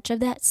how much of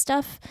that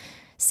stuff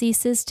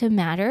ceases to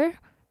matter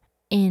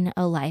in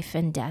a life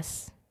and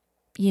death,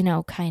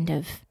 kind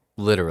of.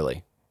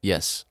 Literally.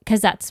 Yes.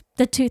 Because that's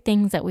the two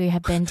things that we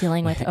have been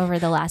dealing with over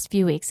the last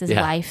few weeks is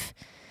life,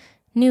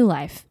 new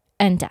life,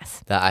 and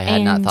death. That I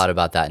had not thought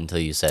about that until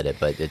you said it,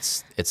 but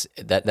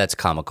that's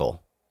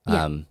comical.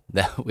 Yeah.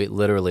 That we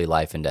literally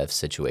life and death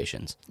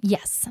situations.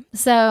 Yes.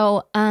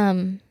 So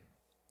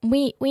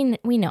we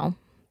know,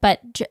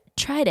 but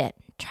try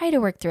to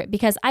work through it,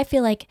 because I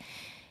feel like,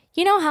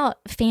 you know how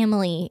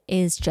family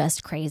is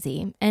just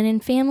crazy, and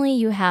in family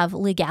you have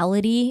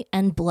legality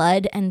and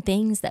blood and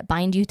things that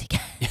bind you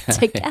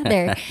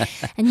together,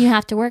 and you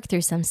have to work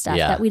through some stuff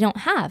that we don't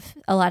have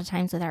a lot of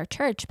times with our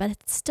church, but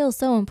it's still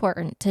so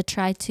important to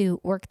try to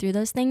work through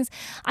those things.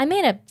 I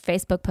made a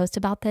Facebook post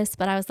about this,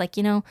 but I was like,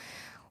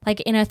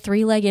 like in a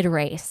 3-legged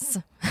race,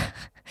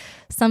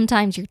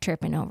 sometimes you're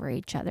tripping over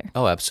each other.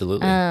 Oh,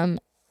 absolutely.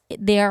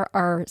 There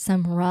are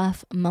some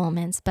rough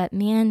moments, but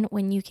man,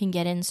 when you can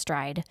get in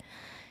stride,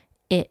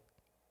 it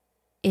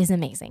is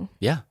amazing.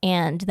 Yeah.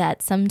 And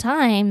that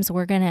sometimes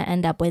we're going to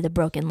end up with a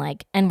broken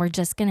leg, and we're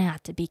just going to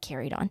have to be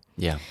carried on.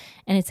 Yeah.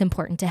 And it's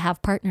important to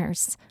have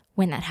partners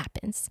when that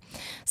happens.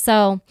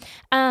 So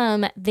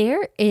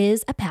there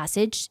is a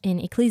passage in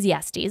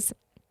Ecclesiastes.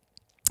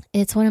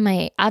 It's one of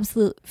my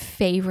absolute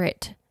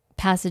favorite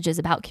passages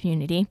about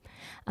community.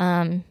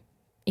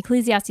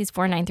 Ecclesiastes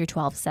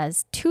 4:9-12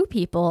 says, 2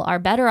 people are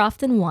better off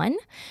than one,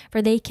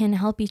 for they can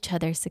help each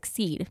other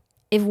succeed.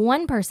 If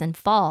one person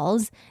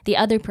falls, the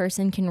other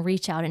person can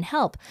reach out and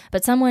help,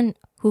 but someone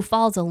who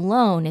falls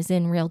alone is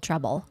in real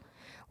trouble.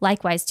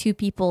 Likewise, 2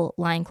 people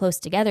lying close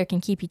together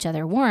can keep each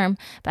other warm,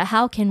 but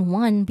how can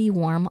one be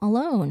warm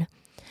alone?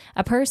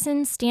 A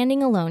person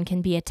standing alone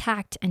can be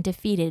attacked and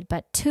defeated,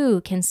 but 2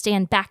 can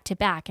stand back to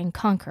back and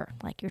conquer,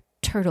 like your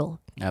turtle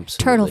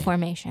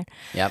formation.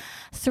 Yep.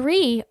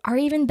 3 are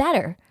even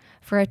better,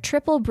 for a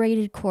triple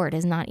braided cord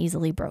is not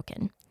easily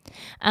broken.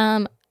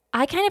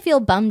 I kind of feel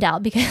bummed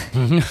out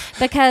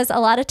because a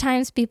lot of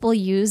times people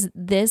use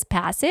this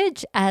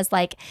passage as,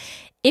 like,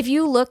 if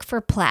you look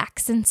for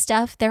plaques and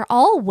stuff, they're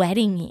all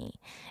wedding-y.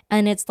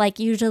 And it's like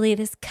usually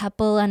this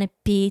couple on a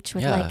beach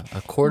with like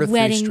a cord of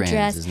 3 strands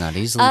dress. Is not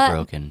easily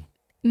broken.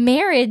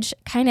 Marriage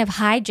kind of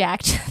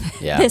hijacked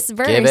this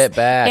verse Give it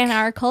back. In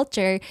our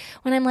culture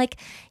when I'm like,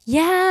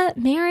 yeah,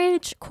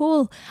 marriage,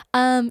 cool.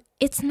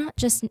 It's not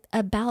just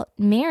about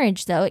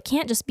marriage, though. It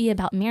can't just be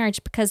about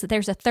marriage, because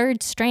there's a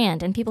 3rd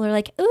strand, and people are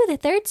like, ooh, the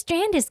 3rd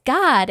strand is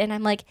God. And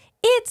I'm like,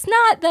 it's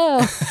not,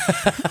 though.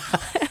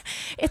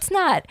 It's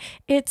not.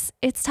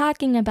 It's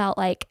talking about,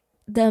 like,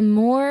 the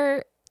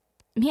more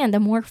man, the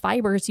more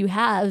fibers you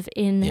have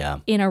in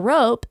a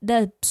rope,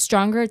 the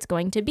stronger it's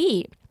going to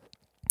be.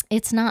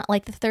 It's not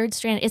like the third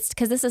strand. It's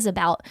because this is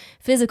about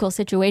physical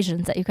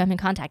situations that you come in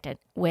contact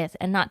with,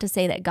 and not to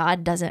say that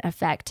God doesn't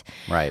affect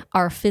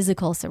our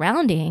physical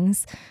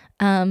surroundings.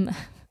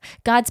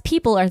 God's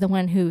people are the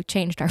one who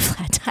changed our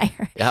flat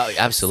tire. Yeah,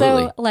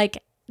 absolutely. So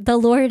like the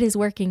Lord is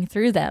working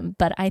through them,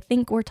 but I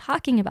think we're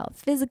talking about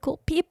physical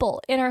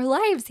people in our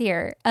lives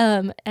here.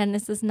 And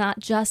this is not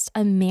just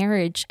a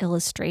marriage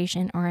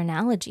illustration or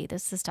analogy.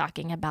 This is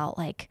talking about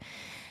like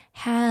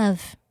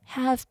have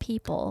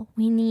people.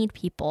 We need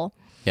people.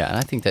 Yeah, and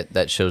I think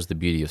that shows the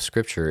beauty of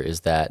Scripture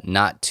is that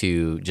not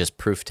to just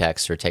proof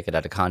text or take it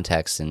out of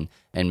context and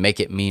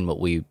make it mean what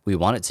we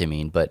want it to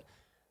mean, but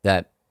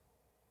that,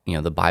 you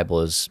know, the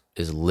Bible is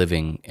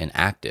living and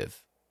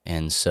active.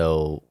 And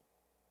so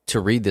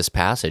to read this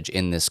passage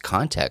in this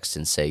context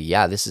and say,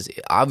 yeah, this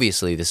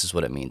is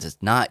what it means. It's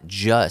not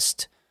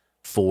just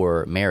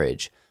for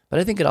marriage, but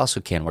I think it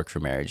also can work for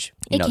marriage.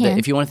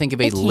 If you want to think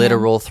of a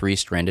literal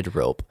 3-stranded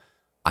rope,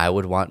 I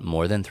would want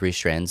more than 3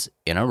 strands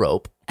in a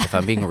rope, if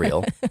I'm being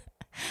real.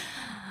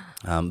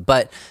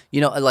 But,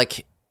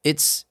 like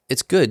it's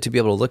good to be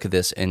able to look at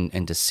this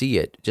and to see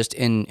it just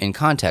in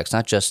context,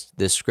 not just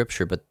this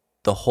scripture, but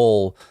the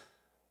whole,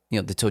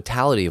 the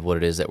totality of what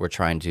it is that we're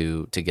trying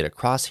to get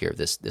across here,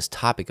 this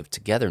topic of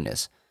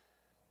togetherness.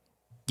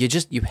 You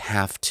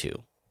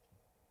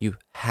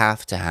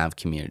have to have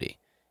community.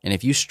 And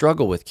if you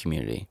struggle with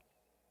community,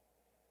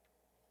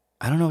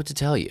 I don't know what to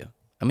tell you.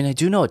 I mean, I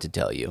do know what to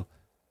tell you.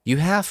 You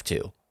have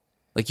to.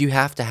 Like, you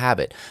have to have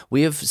it.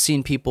 We have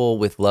seen people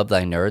with Love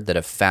Thy Nerd that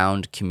have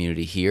found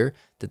community here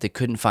that they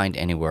couldn't find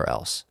anywhere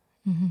else.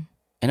 Mm-hmm.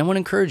 And I want to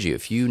encourage you,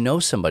 if you know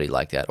somebody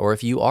like that, or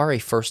if you are a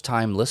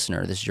first-time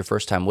listener, this is your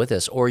first time with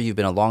us, or you've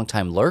been a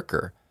long-time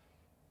lurker,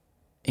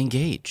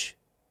 engage.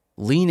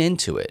 Lean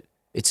into it.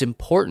 It's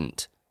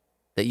important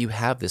that you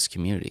have this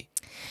community.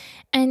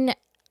 And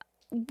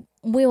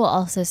we will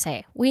also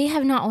say, we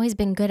have not always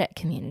been good at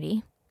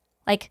community.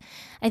 Like,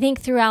 I think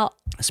throughout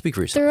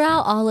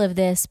all of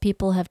this,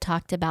 people have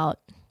talked about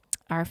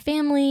our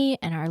family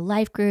and our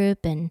life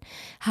group and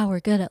how we're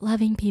good at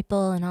loving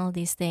people and all of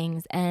these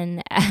things.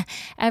 And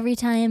every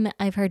time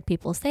I've heard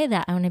people say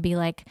that, I want to be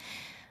like,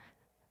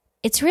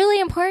 it's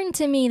really important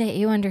to me that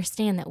you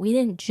understand that we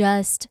didn't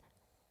just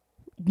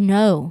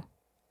know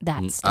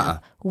that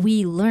stuff.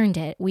 We learned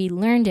it. We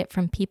learned it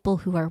from people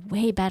who are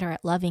way better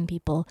at loving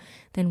people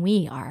than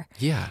we are.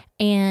 Yeah.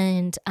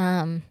 And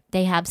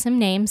they have some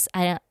names.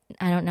 I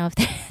don't know if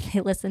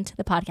they listen to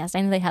the podcast.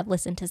 I know they have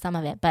listened to some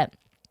of it, but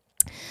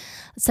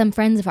some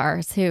friends of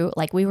ours who,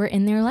 like, we were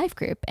in their life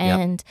group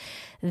and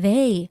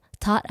they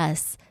taught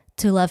us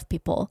to love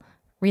people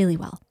really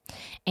well.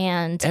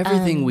 And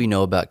everything we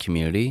know about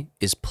community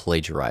is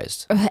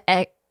plagiarized.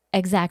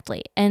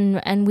 Exactly.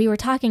 And we were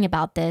talking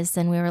about this,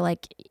 and we were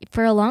like,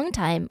 for a long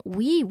time,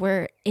 we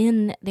were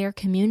in their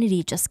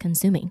community just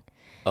consuming.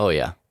 Oh,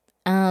 yeah.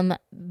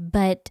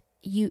 But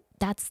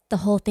that's the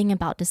whole thing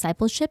about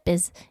discipleship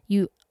is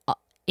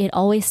it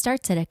always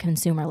starts at a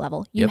consumer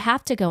level. You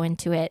have to go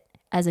into it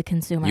as a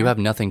consumer. You have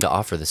nothing to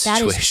offer the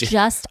situation. That is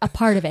just a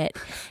part of it.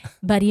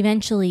 But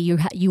eventually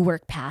you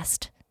work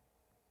past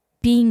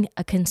being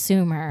a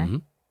consumer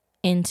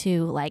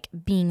into like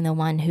being the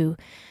one who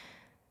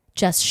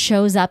just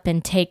shows up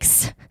and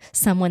takes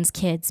someone's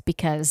kids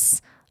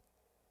because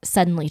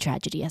suddenly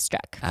tragedy has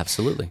struck.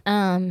 Absolutely.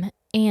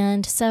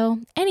 And so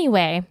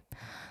anyway,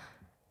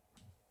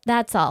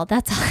 that's all.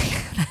 That's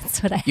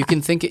what I have. You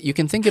can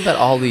think about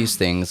all these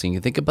things, and you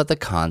can think about the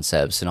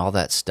concepts and all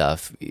that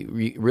stuff.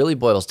 It really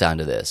boils down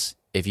to this.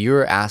 If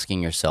you're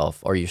asking yourself,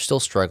 or you're still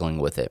struggling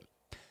with it,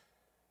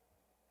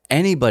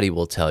 anybody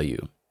will tell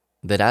you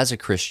that as a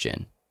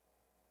Christian,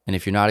 and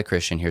if you're not a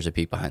Christian, here's a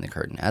peek behind the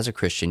curtain. As a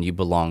Christian, you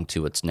belong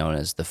to what's known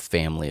as the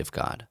family of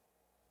God.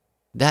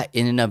 That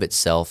in and of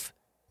itself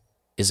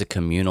is a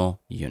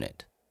communal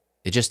unit.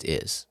 It just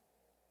is.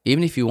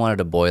 Even if you wanted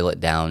to boil it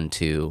down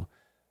to,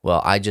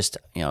 well, I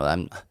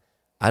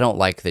don't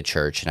like the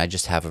church, and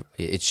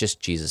it's just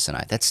Jesus and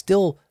I. That's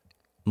still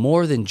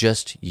more than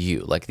just you.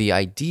 Like, the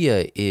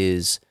idea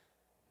is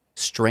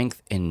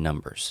strength in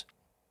numbers.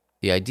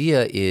 The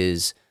idea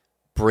is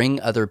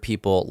bring other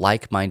people,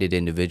 like-minded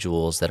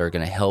individuals that are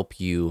going to help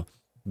you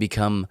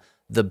become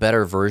the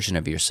better version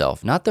of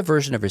yourself, not the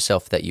version of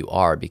yourself that you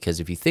are. Because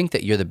if you think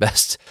that you're the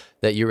best,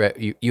 that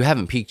you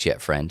haven't peaked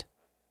yet, friend.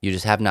 You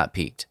just have not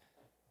peaked.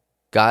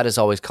 God is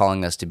always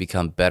calling us to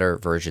become better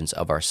versions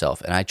of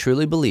ourselves, and I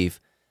truly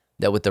believe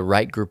that with the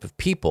right group of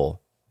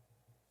people,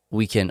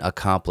 we can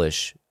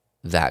accomplish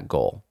that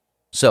goal.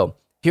 So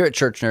here at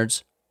Church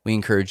Nerds, we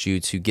encourage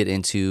you to get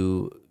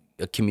into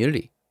a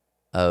community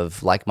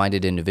of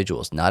like-minded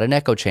individuals, not an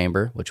echo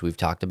chamber, which we've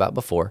talked about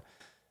before,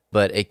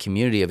 but a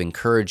community of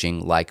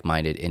encouraging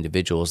like-minded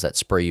individuals that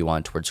spur you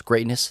on towards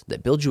greatness,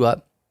 that build you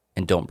up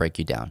and don't break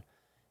you down.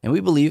 And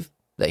we believe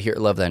that here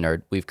at Love Thy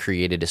Nerd, we've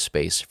created a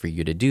space for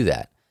you to do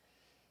that.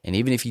 And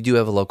even if you do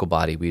have a local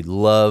body, we'd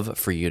love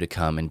for you to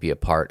come and be a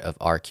part of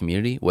our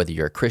community. Whether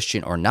you're a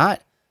Christian or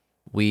not,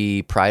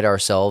 We pride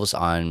ourselves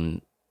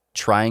on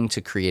trying to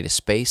create a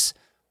space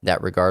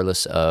that,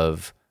 regardless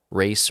of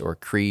race or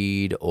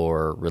creed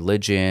or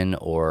religion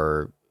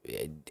or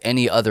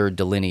any other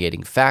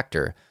delineating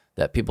factor,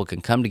 that people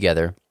can come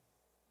together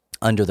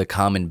under the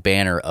common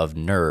banner of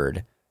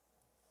nerd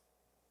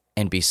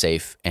and be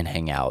safe and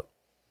hang out.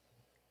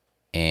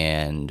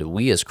 And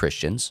we as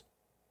Christians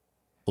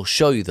will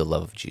show you the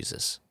love of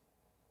Jesus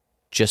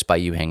just by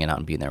you hanging out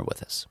and being there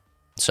with us.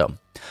 So,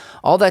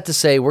 all that to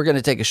say, we're going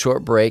to take a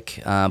short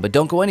break, but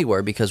don't go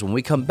anywhere, because when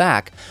we come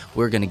back,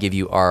 we're going to give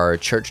you our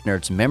Church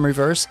Nerds memory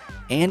verse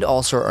and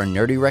also our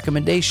nerdy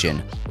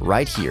recommendation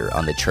right here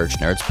on the Church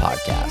Nerds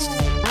podcast.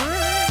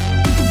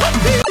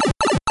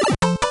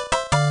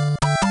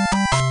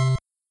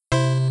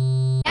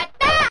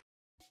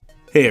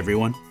 Hey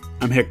everyone,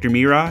 I'm Hector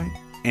Mirai,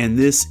 and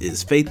this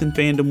is Faith and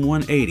Fandom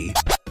 180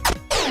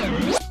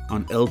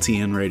 on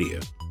LTN Radio.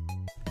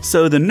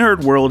 So the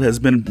nerd world has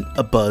been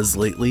abuzz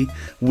lately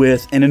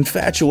with an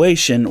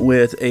infatuation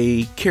with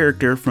a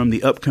character from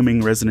the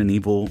upcoming Resident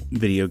Evil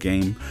video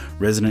game,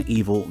 Resident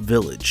Evil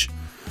Village.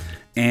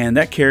 And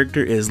that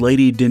character is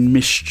Lady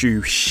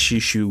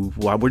Dimitrescu.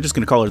 Well, we're just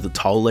going to call her the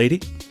Tall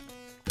Lady.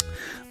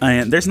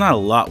 And there's not a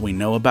lot we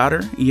know about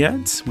her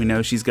yet. We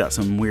know she's got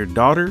some weird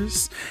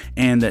daughters,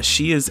 and that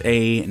she is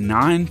a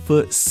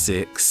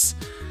 9'6"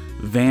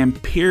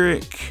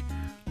 vampiric,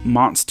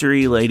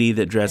 monstery lady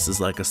that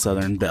dresses like a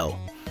Southern belle.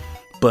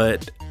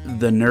 But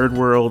the nerd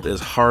world is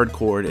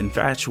hardcore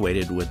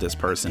infatuated with this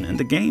person, and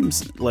the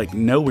game's like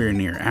nowhere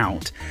near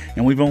out,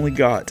 and we've only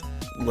got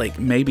like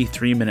maybe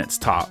 3 minutes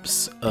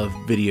tops of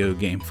video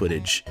game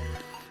footage,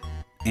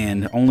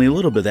 and only a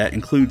little bit of that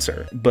includes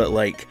her. But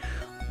like,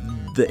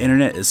 the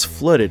internet is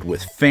flooded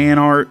with fan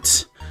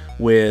art,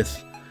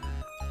 with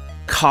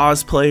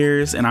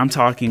cosplayers, and I'm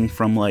talking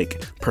from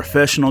like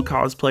professional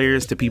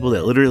cosplayers to people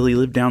that literally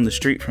live down the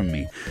street from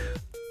me,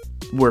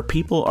 where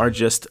people are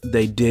just,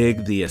 they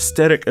dig the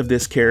aesthetic of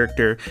this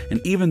character,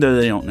 and even though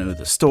they don't know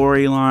the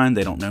storyline,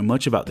 they don't know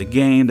much about the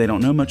game, they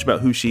don't know much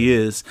about who she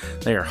is,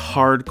 they are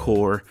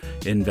hardcore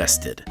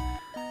invested.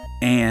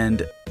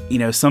 And, you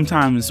know,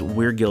 sometimes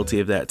we're guilty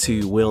of that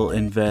too. We'll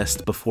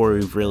invest before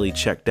we've really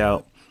checked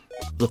out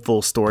the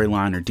full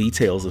storyline or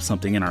details of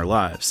something in our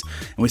lives.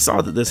 And we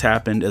saw that this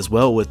happened as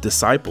well with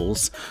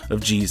disciples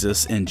of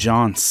Jesus in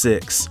John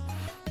 6.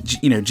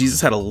 You know,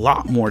 Jesus had a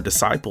lot more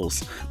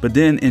disciples, but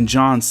then in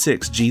John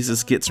 6,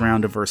 Jesus gets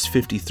around to verse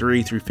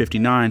 53 through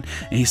 59,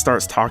 and he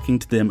starts talking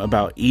to them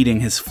about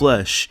eating his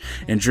flesh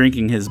and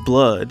drinking his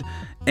blood,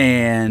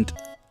 and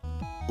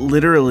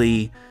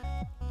literally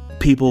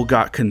people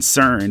got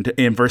concerned.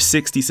 In verse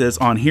 60 says,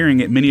 on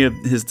hearing it, many of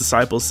his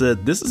disciples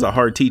said, this is a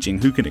hard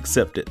teaching, who can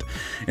accept it?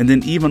 And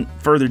then even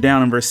further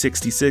down in verse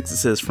 66, it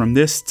says, from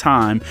this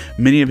time,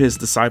 many of his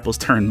disciples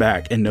turned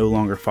back and no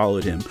longer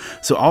followed him.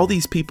 So all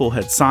these people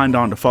had signed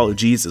on to follow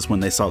Jesus when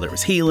they saw there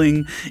was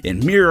healing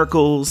and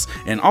miracles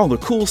and all the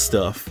cool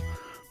stuff.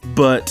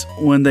 But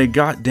when they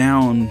got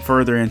down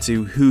further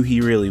into who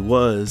he really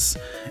was,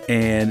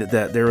 and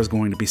that there was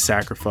going to be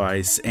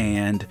sacrifice,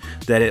 and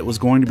that it was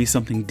going to be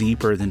something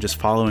deeper than just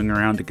following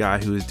around a guy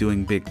who was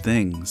doing big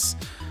things,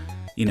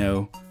 you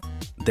know,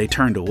 they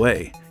turned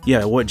away.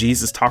 Yeah, what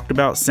Jesus talked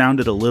about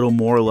sounded a little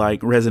more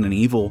like Resident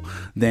Evil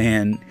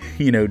than,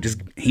 you know, just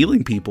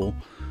healing people.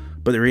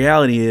 But the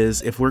reality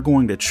is, if we're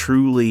going to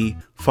truly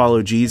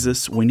follow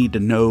Jesus, we need to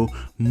know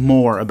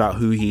more about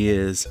who he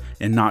is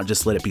and not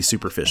just let it be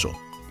superficial.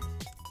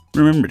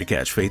 Remember to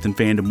catch Faith and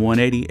Fandom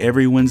 180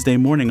 every Wednesday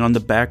morning on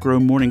the Back Row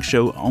Morning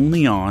Show,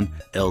 only on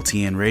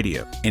LTN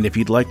Radio. And if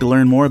you'd like to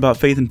learn more about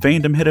Faith and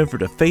Fandom, head over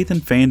to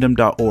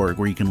faithandfandom.org,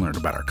 where you can learn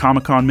about our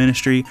Comic-Con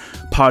ministry,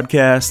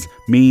 podcasts,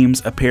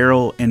 memes,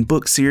 apparel, and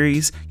book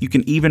series. You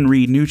can even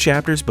read new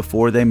chapters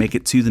before they make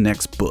it to the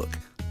next book.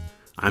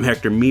 I'm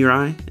Hector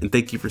Mirai, and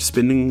thank you for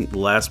spending the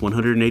last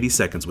 180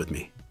 seconds with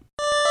me.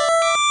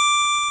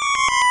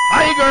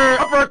 Tiger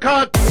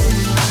uppercut!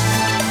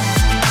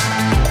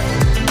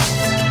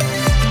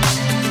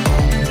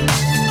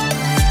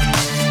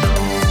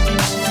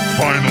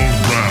 Final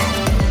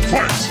round,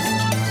 fight!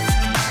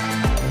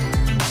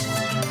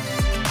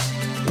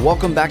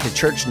 Welcome back to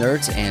Church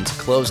Nerds, and to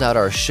close out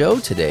our show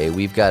today,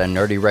 we've got a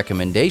nerdy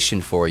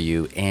recommendation for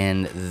you,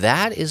 and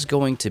that is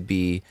going to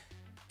be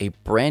a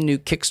brand new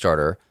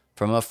Kickstarter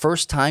from a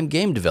first-time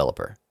game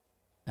developer.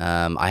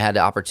 I had the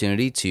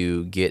opportunity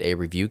to get a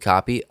review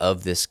copy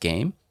of this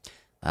game.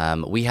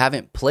 We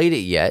haven't played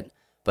it yet,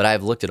 but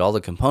I've looked at all the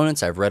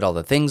components, I've read all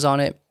the things on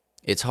it.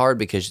 It's hard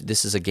because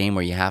this is a game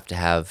where you have to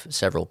have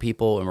several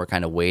people, and we're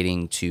kind of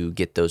waiting to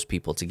get those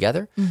people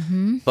together.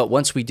 Mm-hmm. But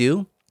once we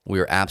do,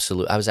 I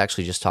was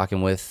actually just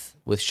talking with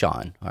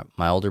Sean,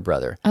 my older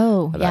brother,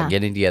 about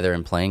getting together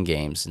and playing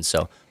games. And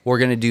so we're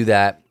going to do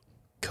that.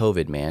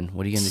 COVID, man.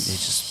 What are you going to do?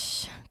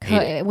 Just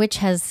which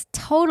has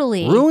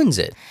totally ruins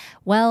it.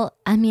 Well,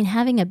 I mean,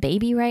 having a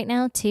baby right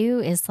now,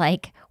 too, is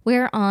like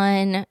we're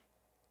on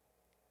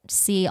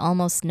see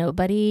almost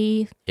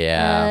nobody.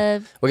 Yeah.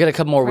 We got a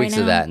couple more right weeks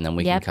now. of that, and then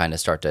we can Yep. kind of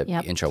start to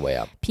Yep. inch our way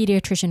up.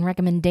 Pediatrician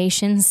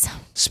recommendations.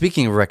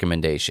 Speaking of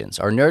recommendations,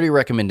 our nerdy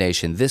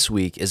recommendation this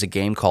week is a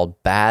game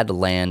called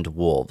Badland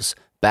Wolves.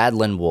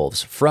 Badland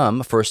Wolves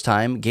from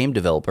first-time game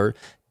developer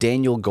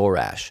Daniel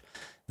Gorash.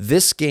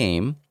 This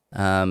game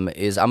I'm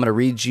going to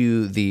read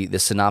you the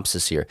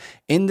synopsis here.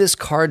 In this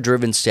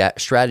card-driven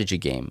strategy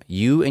game,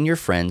 you and your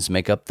friends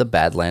make up the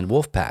Badland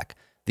Wolf Pack.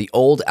 The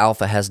old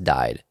alpha has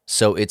died,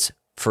 so it's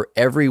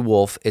every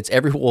wolf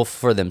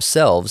for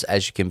themselves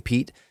as you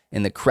compete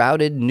in the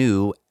crowded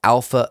new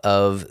alpha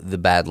of the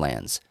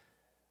Badlands.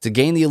 To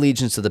gain the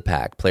allegiance of the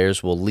pack,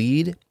 players will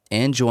lead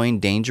and join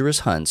dangerous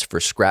hunts for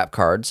scrap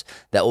cards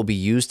that will be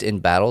used in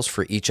battles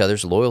for each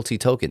other's loyalty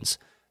tokens.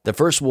 The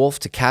first wolf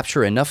to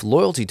capture enough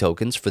loyalty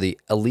tokens for the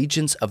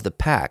allegiance of the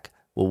pack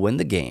will win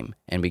the game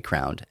and be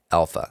crowned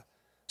alpha.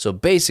 So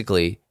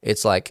basically,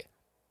 it's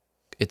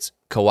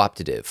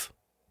cooptative.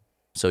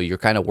 So you're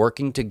kind of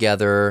working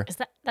together.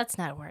 That's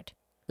not a word.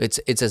 It's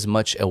as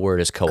much a word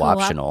as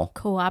co-optional.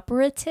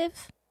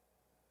 Cooperative?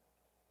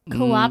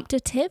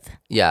 Cooptative?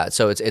 Yeah,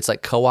 so it's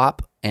like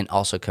co-op and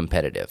also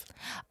competitive.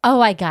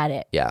 Oh, I got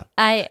it. Yeah.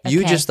 Okay.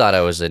 You just thought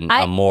I was a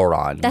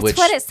moron, That's which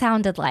what it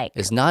sounded like.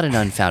 is not an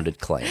unfounded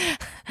claim.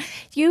 I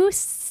You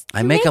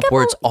make up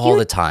words all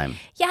the time.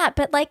 Yeah,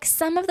 but like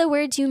some of the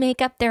words you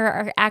make up, there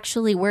are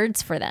actually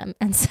words for them.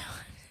 And so,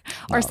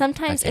 or No,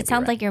 sometimes that can't it be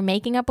sounds right. like you're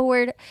making up a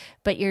word,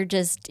 but you're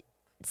just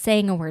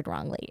saying a word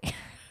wrongly.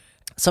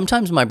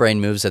 Sometimes my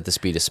brain moves at the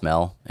speed of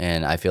smell,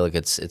 and I feel like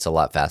it's a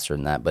lot faster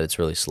than that, but it's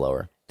really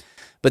slower.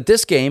 But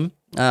this game,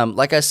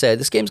 like I said,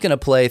 this game's going to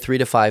play 3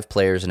 to 5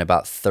 players in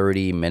about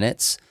 30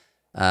 minutes.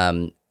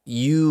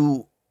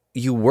 You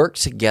work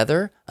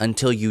together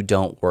until you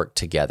don't work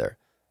together.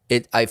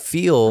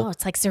 Oh,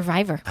 it's like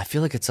Survivor. I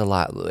feel like it's a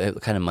lot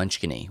kind of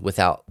Munchkin-y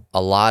without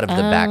a lot of the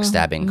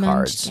backstabbing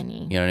cards. You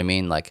Munchkin-y. know what I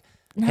mean? Like,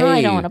 No, hey,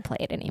 I don't want to play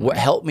it anymore.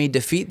 help me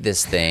defeat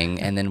this thing,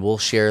 and then we'll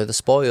share the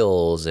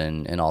spoils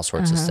and all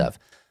sorts of stuff.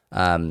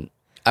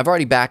 I've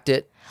already backed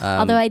it.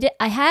 Although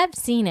I have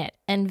seen it,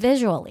 and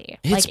visually,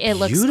 It's like it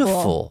looks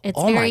beautiful. cool. It's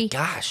Oh my very,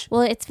 gosh.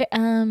 Well,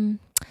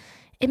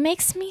 it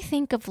makes me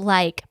think of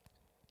like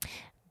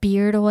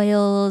beard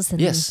oils and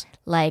Yes.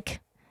 like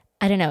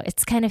I don't know.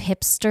 It's kind of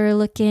hipster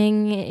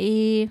looking.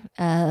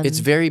 It's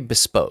very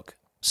bespoke.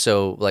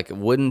 So like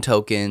wooden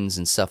tokens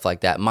and stuff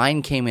like that.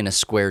 Mine came in a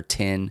square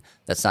tin.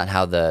 That's not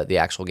how the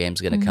actual game's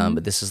going to come,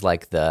 but this is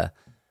like the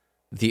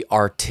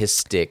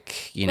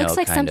artistic, looks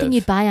like kind something of.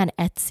 you'd buy on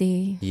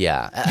Etsy.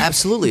 Yeah,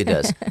 absolutely it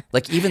does.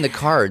 Like even the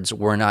cards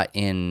were not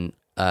in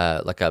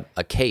like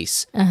a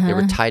case. They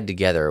were tied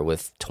together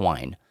with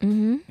twine.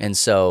 And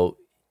so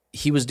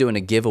he was doing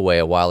a giveaway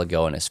a while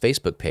ago on his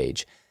Facebook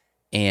page,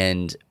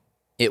 and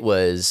it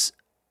was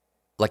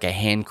like a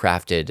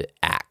handcrafted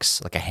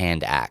axe, like a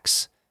hand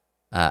axe.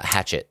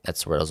 Hatchet,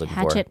 that's what I was looking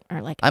for. Hatchet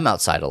or like I'm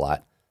outside a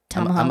lot.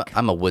 tomahawk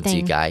I'm a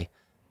woodsy thing. guy.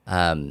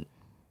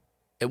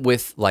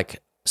 With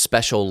like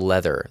special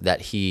leather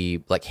that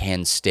he like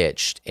hand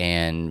stitched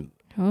and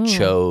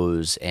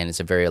chose, and it's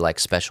a very like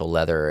special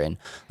leather, and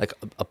like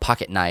a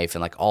pocket knife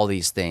and like all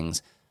these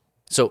things.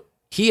 So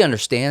he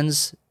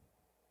understands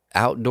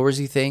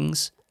outdoorsy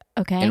things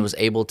Okay. and was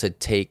able to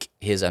take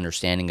his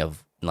understanding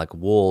of like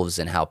wolves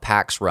and how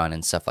packs run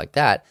and stuff like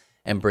that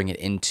and bring it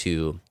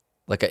into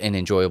like an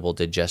enjoyable,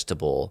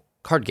 digestible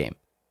card game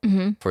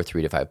for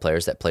 3 to 5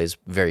 players that plays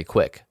very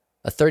quick.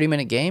 A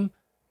 30-minute game,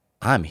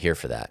 I'm here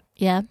for that.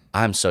 Yeah.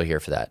 I'm so here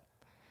for that.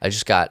 I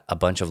just got a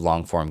bunch of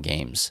long-form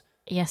games.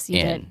 Yes, you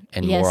in, did.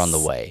 and Yes, more on the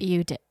way.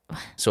 You did.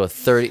 So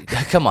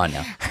come on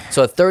now.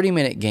 So a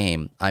 30-minute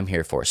game, I'm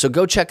here for. So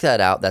go check that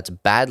out. That's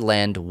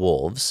Badland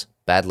Wolves,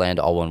 Badland,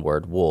 all one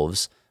word,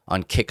 Wolves,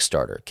 on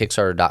Kickstarter,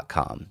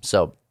 Kickstarter.com.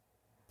 So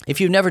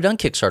if you've never done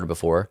Kickstarter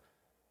before,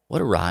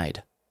 what a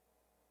ride.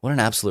 What an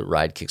absolute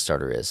ride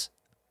Kickstarter is.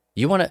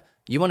 You want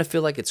to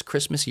feel like it's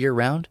Christmas year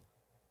round?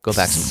 Go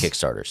back some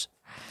Kickstarters.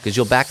 Because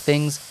you'll back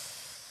things,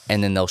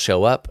 and then they'll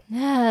show up,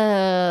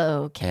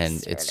 Oh,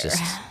 and it's Kickstarter.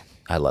 just,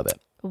 I love it.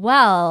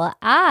 Well,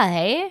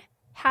 I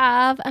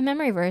have a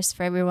memory verse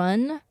for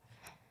everyone.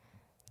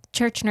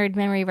 Church Nerd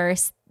memory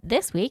verse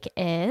this week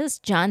is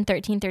John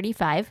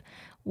 13:35,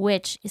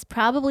 which is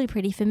probably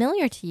pretty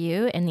familiar to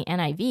you in the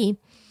NIV.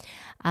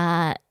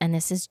 And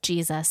this is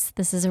Jesus.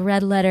 This is a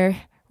red letter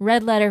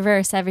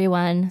verse,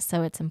 everyone,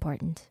 so it's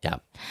important. Yeah.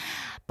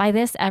 By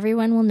this,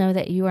 everyone will know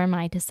that you are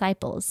my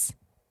disciples.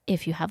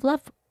 If you have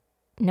love.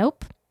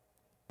 Nope.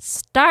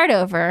 Start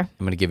over. I'm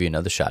going to give you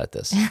another shot at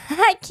this.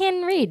 I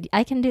can read.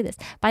 I can do this.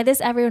 By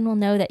this, everyone will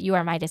know that you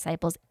are my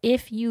disciples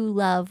if you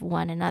love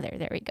one another.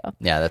 There we go.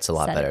 Yeah, that's a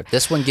lot Said better.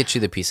 This one gets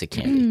you the piece of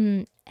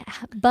candy.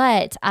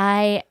 But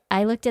I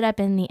looked it up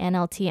in the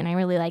NLT, and I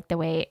really like the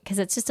way, because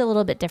it's just a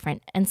little bit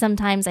different. And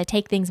sometimes I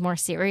take things more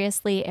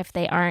seriously if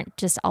they aren't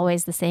just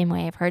always the same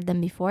way I've heard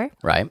them before.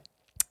 Right?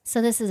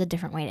 So this is a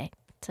different way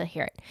to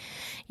hear it.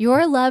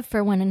 Your love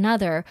for one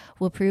another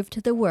will prove to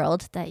the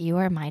world that you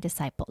are my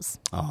disciples.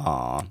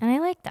 Aw. And I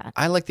like that.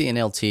 I like the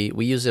NLT.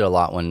 We use it a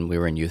lot when we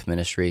were in youth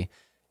ministry.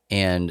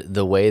 And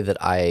the way that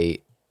I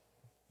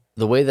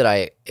the way that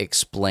I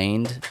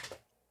explained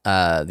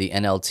the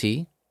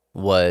NLT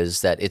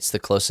was that it's the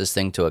closest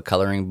thing to a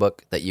coloring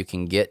book that you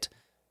can get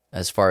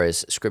as far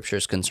as scripture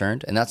is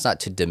concerned. And that's not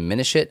to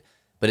diminish it,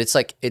 but it's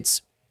like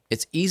it's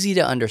easy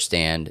to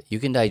understand. You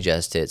can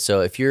digest it.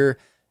 So if you're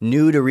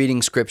new to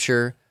reading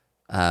scripture,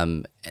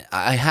 I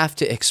have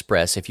to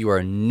express, if you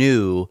are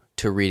new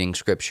to reading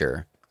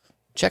scripture,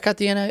 check out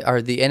the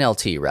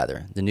NLT,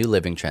 rather, the New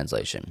Living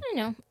Translation. I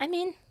know. I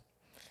mean,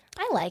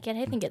 I like it.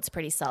 I think it's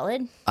pretty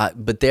solid.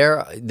 But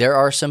there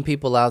are some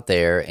people out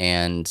there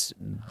and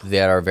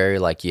that are very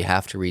like, you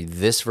have to read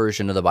this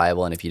version of the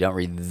Bible, and if you don't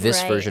read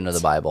this version of the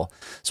Bible.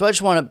 So I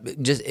just want to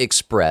just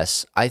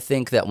express, I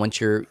think that once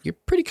you're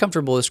pretty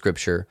comfortable with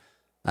scripture,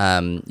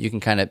 you can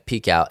kind of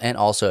peek out. And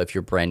also, if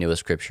you're brand new with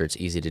scripture, it's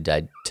easy to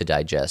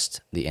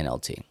digest the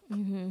NLT.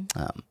 Mm-hmm.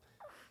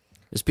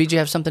 Does PJ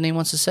have something he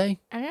wants to say?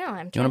 I don't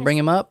know. Do you want to bring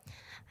him up?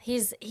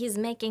 He's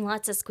making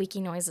lots of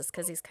squeaky noises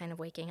because he's kind of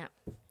waking up.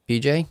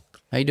 PJ,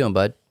 how you doing,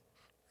 bud?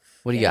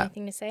 What do you got?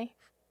 Anything to say?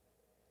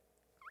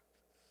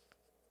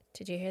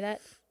 Did you hear that?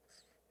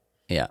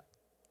 Yeah.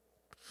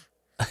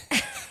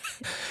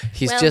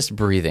 He's just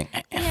breathing.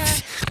 Yeah.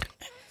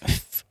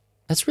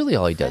 That's really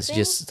all he does. He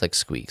just like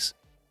squeaks.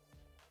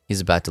 He's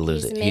about to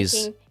lose it.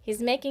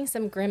 He's making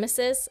some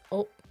grimaces.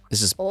 Oh,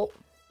 this is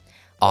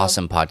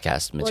awesome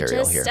podcast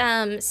material here.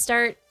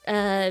 Start,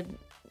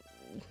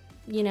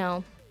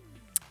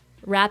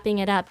 wrapping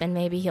it up, and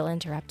maybe he'll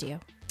interrupt you.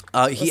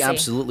 He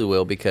absolutely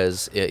will,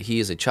 because he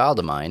is a child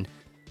of mine,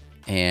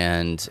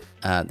 and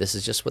this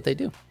is just what they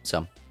do.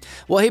 So,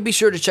 well, hey, be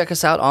sure to check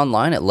us out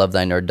online at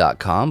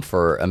lovethynerd.com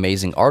for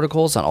amazing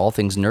articles on all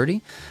things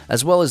nerdy,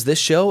 as well as this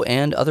show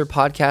and other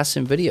podcasts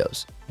and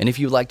videos. And if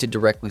you'd like to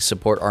directly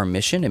support our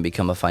mission and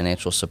become a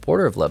financial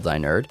supporter of Love Thy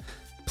Nerd,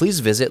 please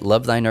visit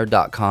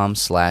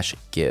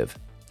lovethynerd.com/give.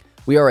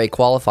 We are a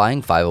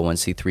qualifying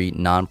 501c3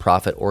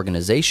 nonprofit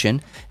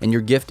organization, and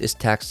your gift is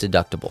tax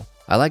deductible.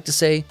 I like to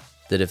say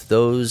that if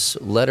those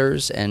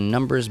letters and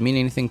numbers mean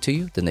anything to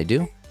you, then they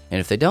do. And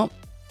if they don't,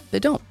 they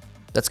don't.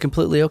 That's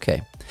completely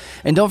okay.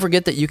 And don't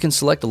forget that you can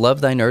select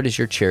Love Thy Nerd as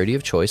your charity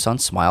of choice on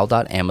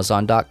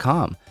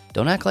smile.amazon.com.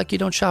 Don't act like you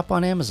don't shop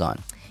on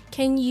Amazon.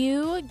 Can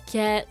you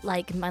get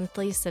like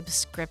monthly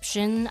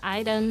subscription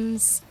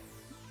items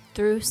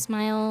through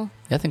Smile?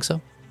 Yeah, I think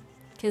so.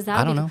 Because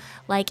I don't know.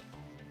 Like,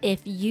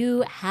 if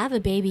you have a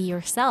baby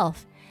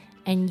yourself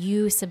and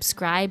you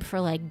subscribe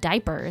for like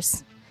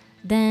diapers,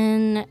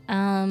 then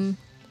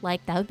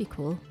like that would be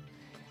cool.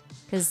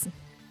 Because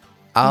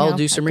I'll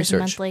do some like research.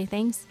 Monthly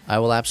things. I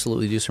will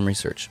absolutely do some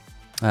research.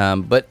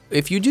 But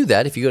if you do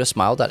that, if you go to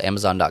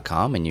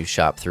smile.amazon.com and you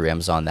shop through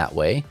Amazon that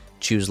way,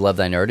 choose Love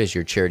Thy Nerd as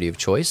your charity of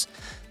choice,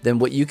 then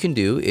what you can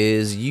do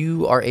is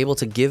you are able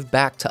to give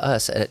back to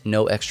us at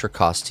no extra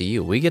cost to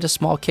you. We get a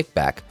small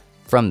kickback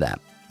from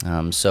that.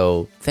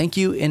 So thank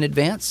you in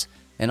advance,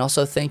 and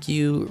also thank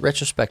you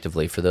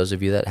retrospectively for those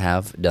of you that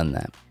have done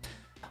that.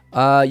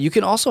 You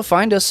can also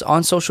find us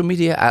on social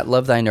media at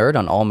Love Thy Nerd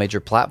on all major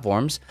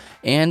platforms.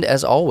 And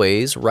as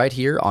always, right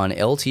here on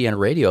LTN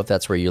Radio, if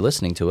that's where you're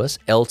listening to us,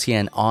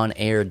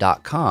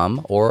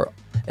 ltnonair.com or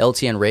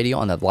LTN Radio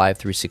on the Live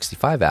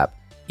 365 app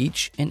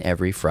each and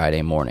every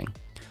Friday morning.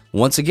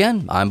 Once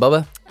again, I'm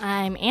Bubba.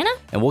 I'm Anna.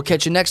 And we'll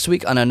catch you next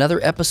week on another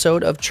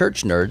episode of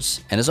Church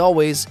Nerds. And as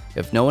always,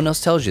 if no one else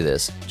tells you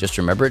this, just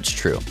remember it's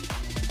true.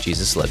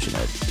 Jesus loves you,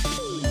 nerd.